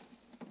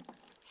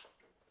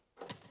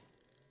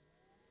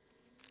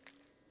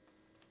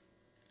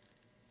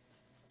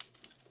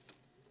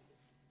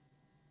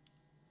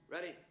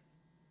 Ready?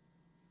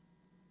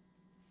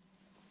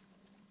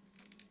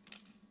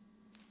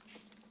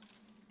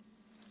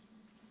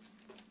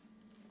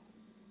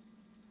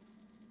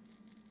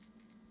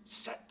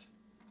 Set.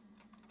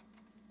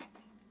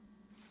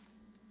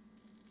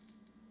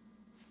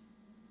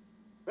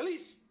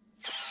 Release.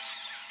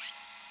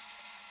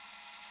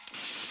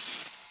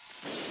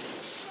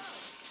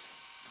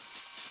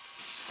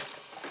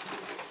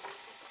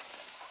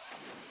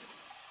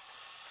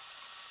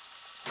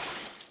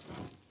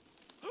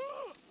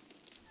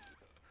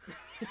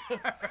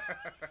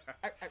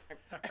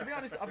 To be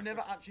honest, I've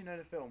never actually known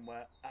a film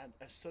where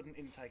a sudden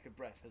intake of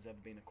breath has ever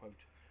been a quote.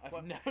 I've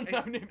Well, never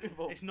it's- known it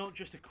before. It's not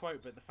just a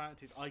quote, but the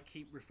fact is, I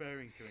keep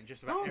referring to it in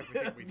just about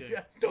everything we do.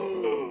 Yeah.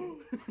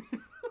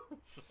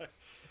 So,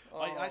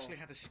 I actually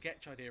had a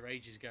sketch idea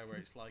ages ago where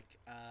it's like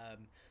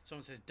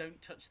someone says,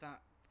 "Don't touch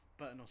that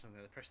button" or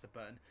something. They press the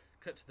button,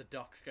 cut to the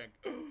Doc going,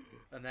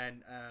 and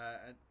then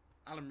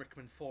Alan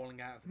Rickman falling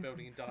out of the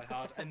building in Die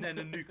Hard, and then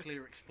a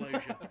nuclear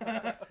explosion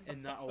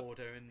in that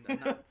order, and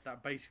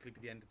that basically be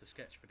the end of the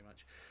sketch, pretty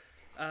much.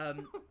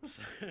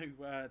 So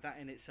that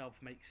in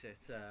itself makes it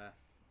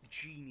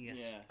genius.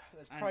 Yes.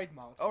 That's And-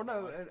 trademarked. Oh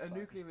no, by a Cyber.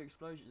 nuclear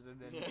explosion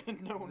and then Yeah,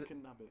 no one the-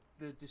 can nab it.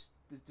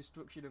 the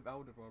destruction of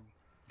Alderaan.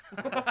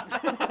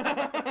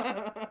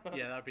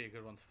 Yeah, that'd be a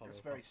good one to follow. It's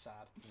up very on.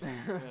 sad.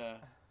 Yeah.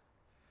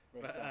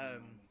 Very But sad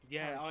moment.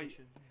 yeah, Carrie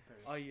Fisher,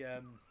 very-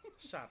 I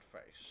sad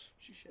face.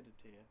 She shed a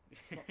tear.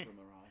 Not from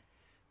her eye.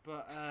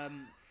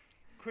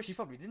 But She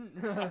probably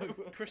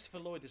didn't. Christopher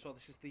Lloyd as well.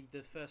 This is the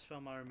first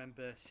film I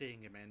remember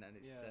seeing him in, and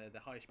it's Yeah. the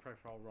highest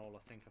profile role I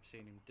think I've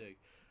seen him do.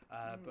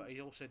 But he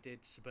also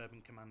did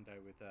Suburban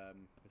Commando with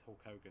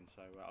Hulk Hogan,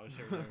 so I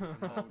also remember him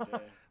from Oh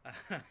dear.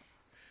 that.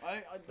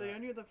 The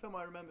only other film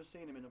I remember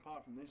seeing him in,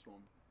 apart from this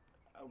one,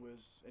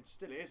 it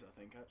still is, I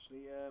think,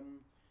 actually.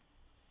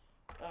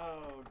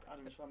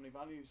 Adam's Family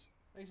Values.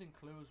 He's in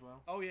Clue as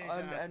well. Oh yeah,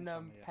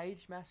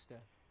 Page Master.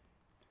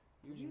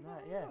 He was in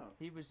that. Yeah,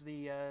 he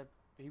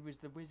was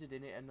the wizard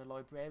in it and the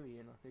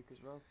librarian, I think,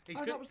 as well.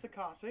 That was the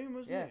cartoon,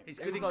 wasn't it? He's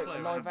it good was in like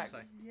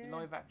Clue.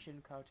 live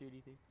action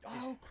cartoony thing.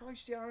 Oh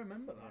Christ, yeah, I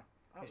remember that.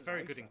 He's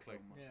very good in Clue.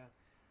 Yeah.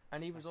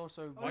 And he was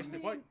also. Why is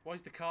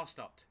the car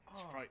stopped?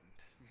 It's frightened.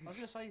 I was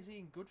gonna say, is he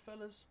in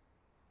Goodfellas?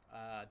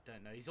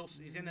 Don't know. He's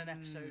in an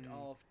episode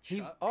of He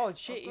Chuck.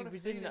 he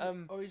was in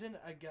he's in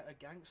a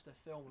gangster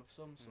film of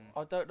some sort.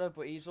 I don't know,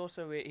 but he's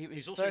also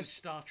he's also in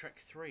Star Trek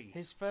 3.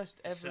 His first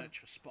ever Search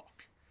for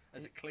Spock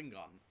as a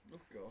Klingon.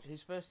 Oh God.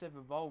 His first ever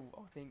role,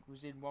 I think,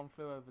 was in One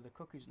Flew Over the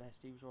Cuckoo's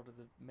Nest. He was one of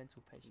the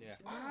mental patients. Yeah.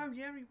 Oh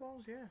yeah, he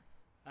was. Yeah.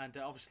 And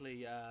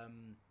obviously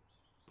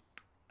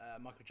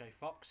Michael J.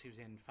 Fox, he was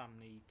in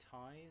Family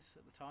Ties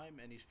at the time,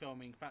 and he's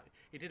filming.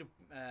 He did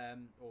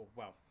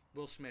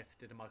Will Smith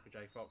did a Michael J.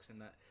 Fox in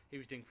that he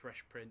was doing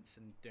Fresh Prince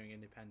and doing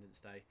Independence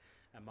Day,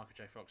 and Michael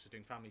J. Fox was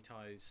doing Family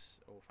Ties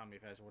or Family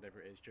Affairs or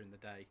whatever it is during the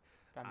day.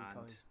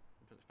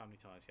 Family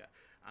Ties, yeah.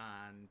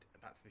 And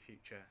Back to the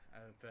Future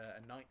of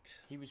a night.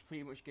 He was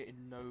pretty much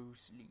getting no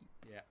sleep.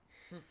 Yeah.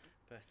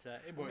 But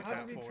it worked How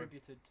out did he for him.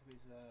 attributed to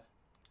his?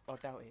 I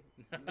doubt it.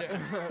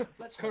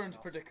 Let's hope Current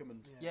not.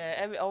 predicament.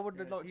 Yeah, I would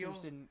have Yes, liked he to have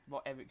also- seen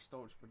what Eric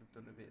Stoltz would have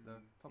done of it,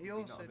 though. Probably He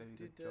also not a very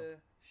did good job.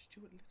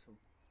 Stuart Little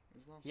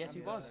as well. Yes, he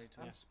Family was.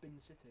 Episode, And Spin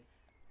City.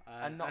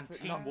 And for-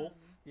 Teen Wolf,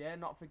 Yeah,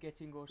 not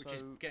forgetting also which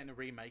is getting a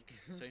remake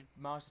soon.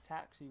 Mars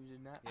Attacks. He was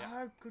in that. Yeah.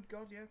 Oh, good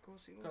God, yeah, of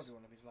course he It's got was. to be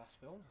one of his last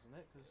films, isn't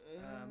it? 'Cause,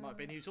 Might have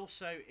been. He was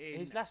also in.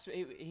 His last,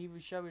 he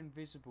was showing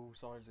visible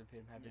signs of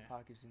him having Yeah.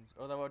 Parkinson's,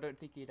 although I don't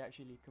think he'd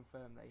actually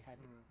confirmed that he had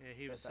it. Yeah,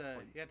 he at was. that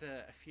point. He had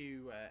a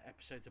few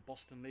episodes of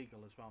Boston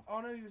Legal as well. Oh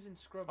no, he was in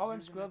Scrubs. Oh, He and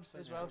was in Scrubs episode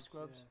as well, of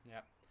Scrubs.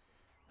 Yeah.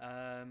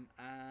 And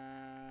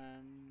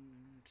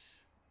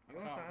He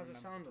also has a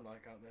sound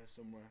alike out there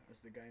somewhere, as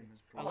the game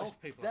has a proved. lot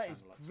of people. That have is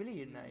sound alikes.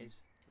 brilliant. That is.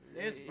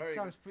 It is very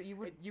sounds good. pretty.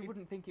 You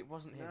wouldn't think it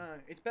wasn't him. No,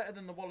 it's better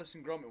than the Wallace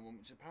and Gromit one,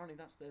 which apparently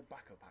that's their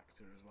backup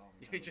actor as well.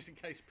 Yeah, just in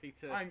case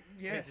Peter.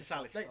 Yeah, Peter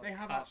Sellers they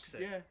have parks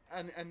actually, it.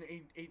 yeah, and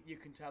you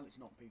can tell it's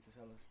not Peter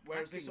Sellers.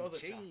 Whereas this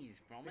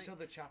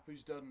other chap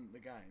who's done the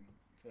game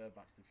for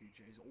Back to the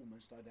Future is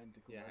almost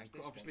identical. Yeah, whereas and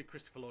this obviously one,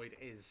 Christopher Lloyd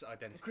is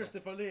identical.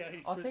 Christopher Lee.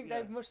 I think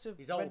they must have.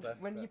 He's older,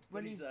 when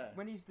but he's there.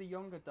 he's the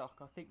younger Doc.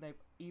 I think they've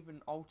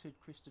even altered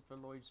Christopher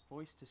Lloyd's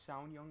voice to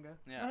sound younger.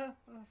 Yeah.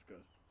 That's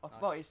good.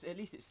 Well, at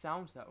least it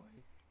sounds that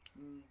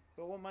way.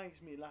 But what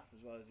makes me laugh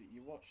as well is that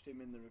you watched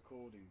him in the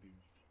recording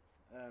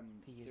booth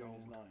He is doing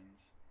his old.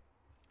 lines.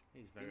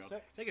 He's very old.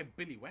 Insect. I think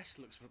Billy West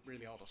looks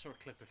really old. I saw a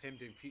clip of him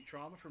doing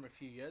Futurama from a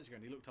few years ago,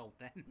 and he looked old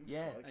then.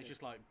 Yeah. And it's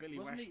just like Billy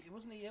wasn't West.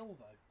 Wasn't he ill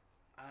though?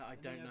 I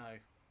don't know.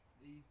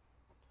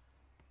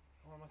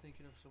 Or am I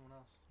thinking of someone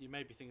else? You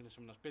may be thinking of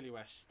someone else. Billy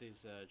West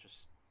is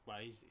just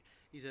he's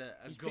He's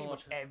god. pretty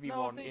much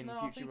everyone in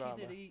I think Futurama.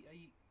 he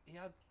did. He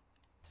had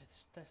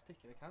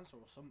testicular cancer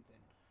or something.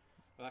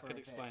 Well, that for could a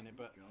explain bit. it,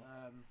 but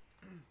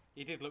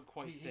he did look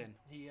quite thin.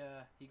 He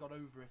got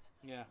over it.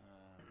 Yeah.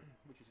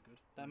 Which is good.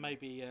 That may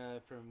be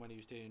from when he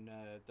was doing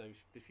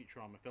the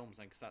Futurama films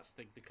then, because that's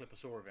the clip I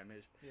saw of him.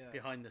 Is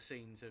behind the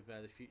scenes of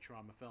the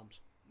Futurama films.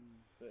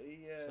 But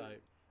he. So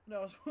No,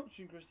 I was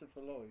watching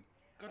Christopher Lloyd.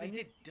 God, he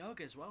did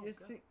Doug as well.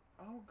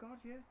 Oh God,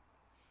 yeah.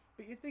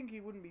 But you think he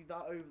wouldn't be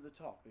that over the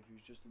top if he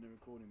was just in a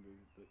recording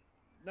booth? But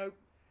nope.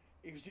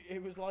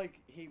 It was like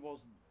he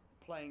was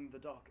playing the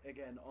Doc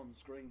again on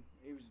screen.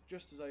 He was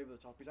just as over the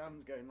top. His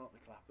hands going like the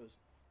clappers,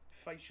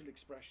 facial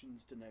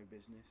expressions to no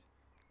business.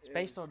 It's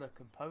based on a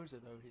composer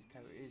though. His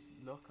character is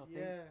look, I think.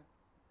 Yeah.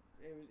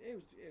 It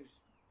was.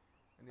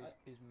 And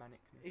his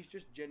manicness. He's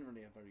just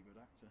generally a very good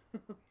actor.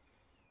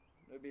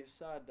 It'll be a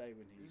sad day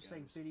when he You're goes.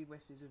 saying Billy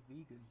West is a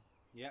vegan?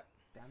 Yep.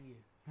 Damn you.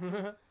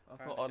 I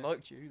thought I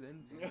liked you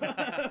then.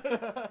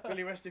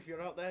 Billy West, if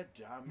you're out there,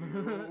 damn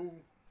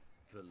you.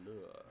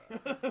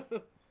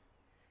 Velour.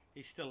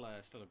 He's still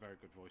a very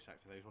good voice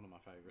actor. Though. He's one of my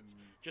favourites.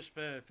 Just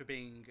for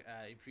being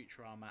in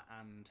Futurama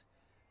and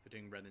for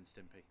doing Ren and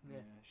Stimpy. Yeah.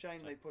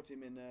 Shame they put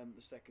him in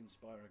the second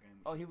Spyro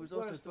game. Oh, he was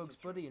also Bugs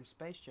Bunny in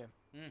Space Jam.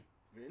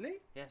 Really?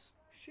 Yes.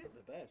 Shit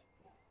the bed.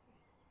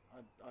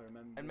 I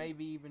remember. And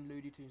maybe even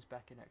Looney Tunes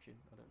back in action.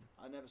 I don't know.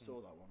 I never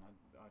saw that one. I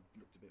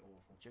looked a bit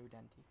awful. Joe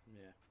Dante.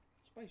 Yeah.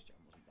 Space Jam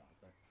wasn't bad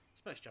though.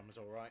 Space Jam was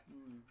all right.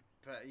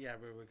 But yeah,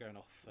 we're going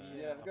off.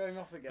 Yeah, we're going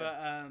off again. But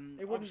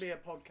it wouldn't be a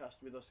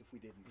podcast with us if we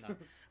didn't. No.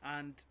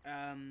 And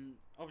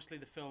obviously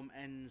the film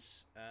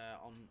ends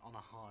on a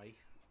high,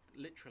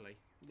 literally.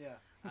 Yeah.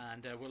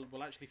 And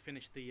we'll actually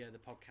finish the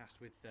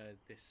podcast with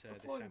this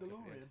flying sound clip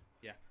DeLorean. here.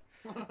 Yeah.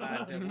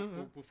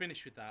 And we'll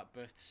finish with that.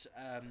 But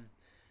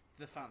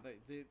the fact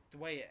that the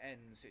way it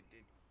ends, it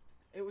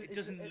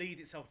doesn't lead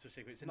itself to a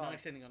sequel. It's a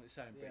nice ending on its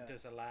own, but it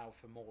does allow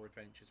for more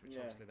adventures, which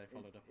obviously they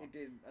followed up on. It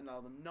did allow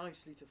them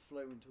nicely to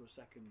flow into a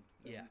second.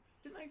 Yeah.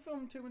 Didn't they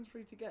film 2 and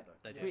 3 together?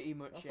 They did. Pretty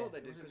much. I thought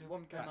they did because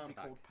one came Meant to out be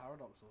called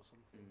Paradox or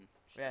something.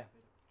 Yeah.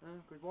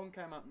 Because one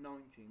came out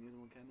 90 and the other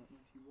one came out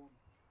 91.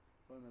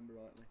 If I remember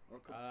rightly. Or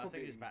I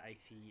think it was about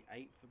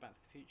 88 for Back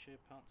to the Future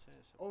Part 2.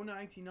 Oh no,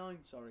 89.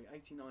 Sorry,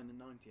 89 and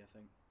 90. I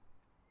think.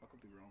 I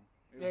could be wrong.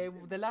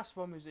 The last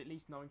one was at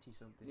least 90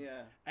 something.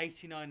 Yeah.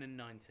 89 and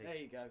 90. There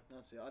you go.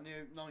 That's it. I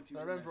knew 90.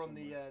 I remember on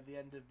the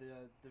end of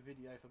the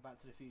video for Back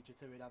to the Future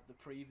 2, it had the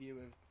preview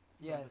of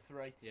number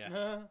 3.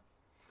 Yeah.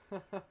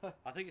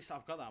 I think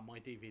I've got that on my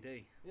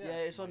DVD. Yeah,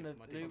 it's on the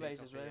my Blu-rays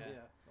DVD as well. copy, Yeah,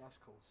 that's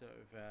cool. Sort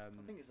of.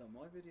 I think it's on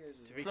my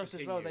videos as to well. be Plus,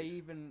 as well, they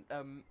continued.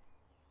 even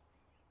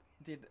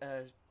did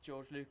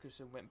George Lucas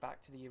and went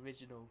back to the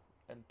original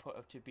and put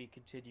up to be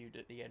continued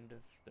at the end of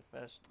the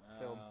first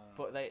film.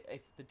 But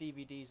if the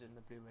DVDs and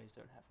the Blu-rays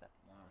don't have that.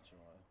 That's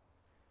right.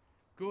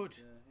 Good.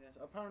 Yes.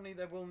 Apparently,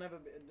 there will never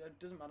be. It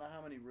doesn't matter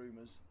how many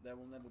rumours. There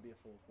will never be a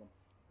fourth one.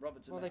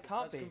 Robert Well, they Zemeckis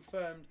can't has be.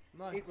 confirmed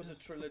No. it was a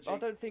trilogy. I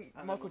don't think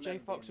and Michael there will J.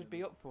 never Fox be would be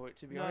another. up for it,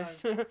 to be No.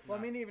 honest. Well, I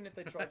mean, even if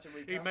they tried to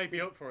recast He may be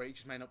it, up for it. He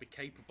just may not be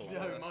capable. he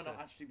That's might not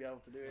the- actually be able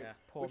to do it. Yeah.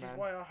 Poor Which is man.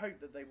 why I hope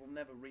that they will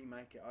never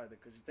remake it either.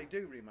 Because if they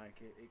do remake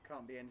it, it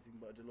can't be anything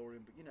but a DeLorean.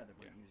 But you know they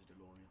won't use a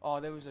DeLorean.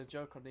 Oh, there was a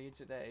joke on the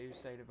internet. He was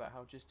saying about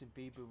how Justin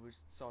Bieber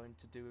was signed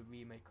to do a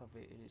remake of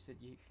it, and it said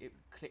it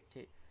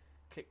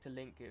clicked a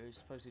link. It was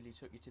supposedly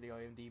took you to the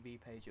IMDb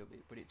page of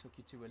it, but it took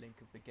you to a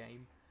link of the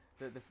game.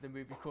 The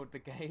movie called The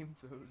Game,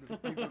 so the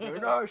people go,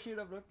 no shit,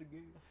 I've left the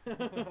game.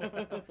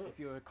 If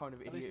you're a kind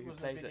of At least idiot it who wasn't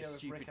a plays that video of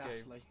stupid Rick game.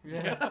 Astley.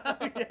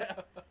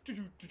 Yeah.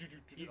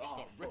 You just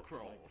got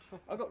rickrolled.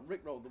 I got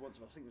rickrolled the once.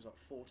 I think it was like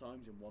 4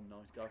 times in one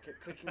night. I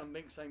kept clicking on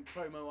links saying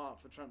promo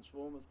art for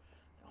Transformers.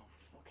 Oh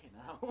fucking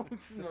hell!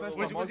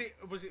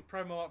 Was it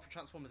promo art for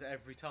Transformers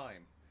every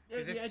time? Yeah,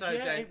 Because if yeah, so,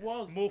 yeah, then it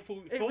was. more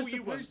fool It was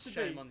you once, supposed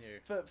to shame be on you.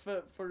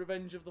 for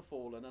Revenge of the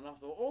Fallen, and I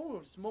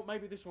thought,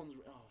 maybe this one's.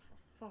 Oh,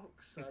 for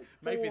fuck's sake!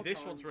 Maybe 4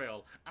 this one's times.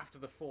 real after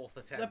the 4th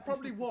attempt. There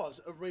probably was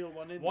a real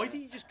one in Why there.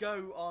 didn't you just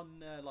go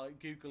on like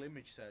Google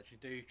image search and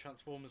do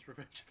Transformers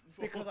Revenge of the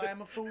Fallen? Because I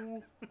am a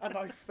fool, and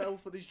I fell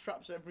for these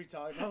traps every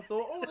time. I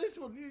thought, oh, this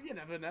one, you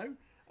never know.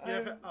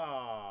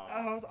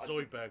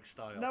 Zoidberg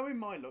style. Knowing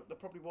my luck, there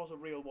probably was a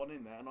real one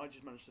in there, and I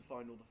just managed to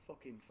find all the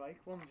fucking fake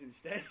ones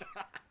instead.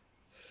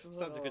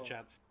 Stands a good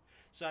chance.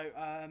 So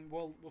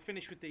we'll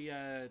finish with the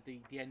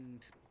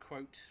end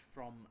quote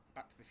from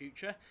Back to the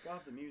Future. Gotta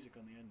have the music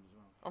on the end as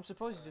well. I'm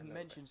surprised you didn't love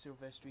mention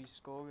Sylvester's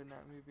score in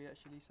that movie,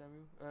 actually,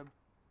 Samuel.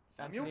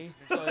 Samuel?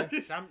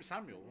 Anthony, sorry.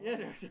 Samuel. Yeah,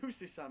 who's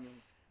this Samuel?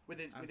 With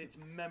its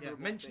memorable.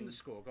 Yeah, mention theme. the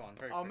score. Go on.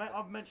 Very I'll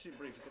quickly. mention it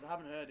briefly because I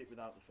haven't heard it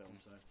without the film.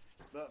 So,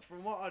 but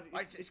from what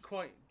It's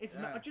quite. do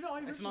you know?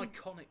 It's an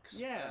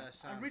iconic.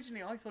 Sound.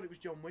 Originally I thought it was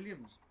John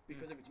Williams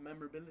because of its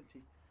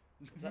memorability.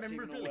 If that's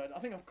even a word. I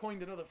think I've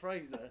coined another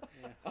phrase there.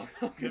 I'm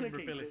gonna keep it.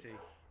 Memorability.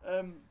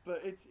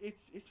 But it's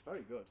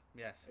very good.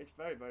 Yes. It's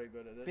very, very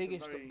good.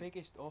 There's some very...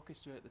 biggest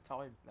orchestra at the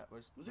time. That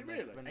was. Was it when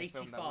they- really? when they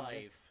filmed that one,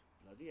 85. yes.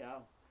 Bloody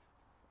hell.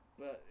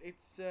 But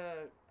it's.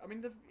 I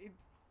mean,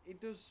 it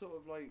does sort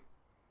of like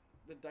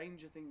the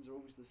danger themes are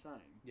always the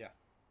same. Yeah.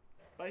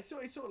 But it's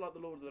sort of like the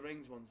Lord of the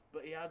Rings ones,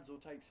 but he adds or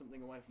takes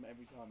something away from it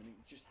every time, and it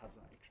just has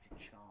that extra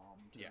charm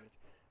to it.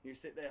 You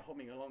sit there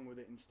humming along with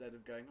it instead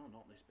of going, oh,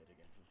 not this bit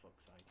again, for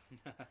fuck's sake.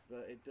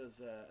 But it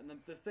does, and then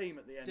the theme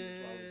at the end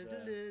as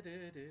well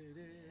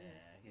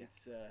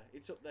is,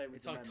 it's up there with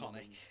It's the iconic.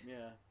 memories.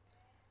 Yeah.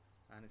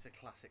 And it's a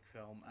classic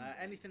film.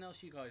 Anything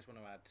else you guys want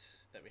to add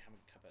that we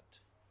haven't covered?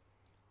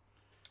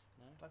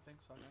 No? I don't think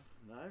so,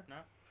 no. No?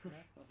 No?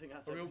 I think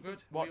that's Are we all everything.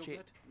 good? Watch Are we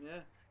all it. good?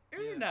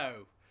 Yeah.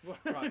 Uno!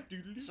 Right.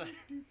 So,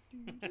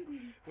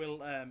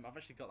 we'll, I've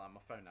actually got that on my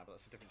phone now, but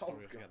that's a different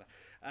story altogether.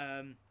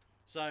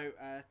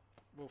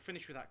 We'll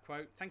finish with that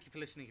quote. Thank you for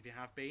listening if you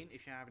have been.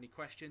 If you have any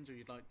questions or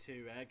you'd like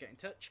to get in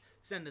touch,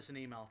 send us an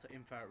email to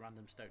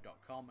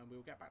info@randomstoke.com and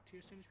we'll get back to you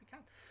as soon as we can.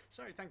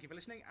 So thank you for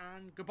listening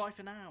and goodbye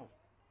for now.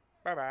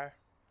 Bye-bye.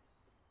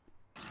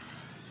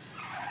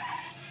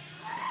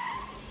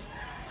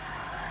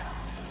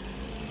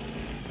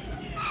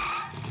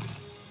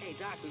 Hey,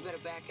 Doc, we better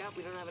back up.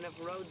 We don't have enough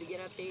road to get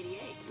up to 88.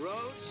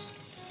 Roads?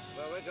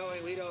 Where we're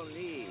going, we don't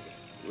need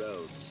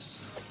roads.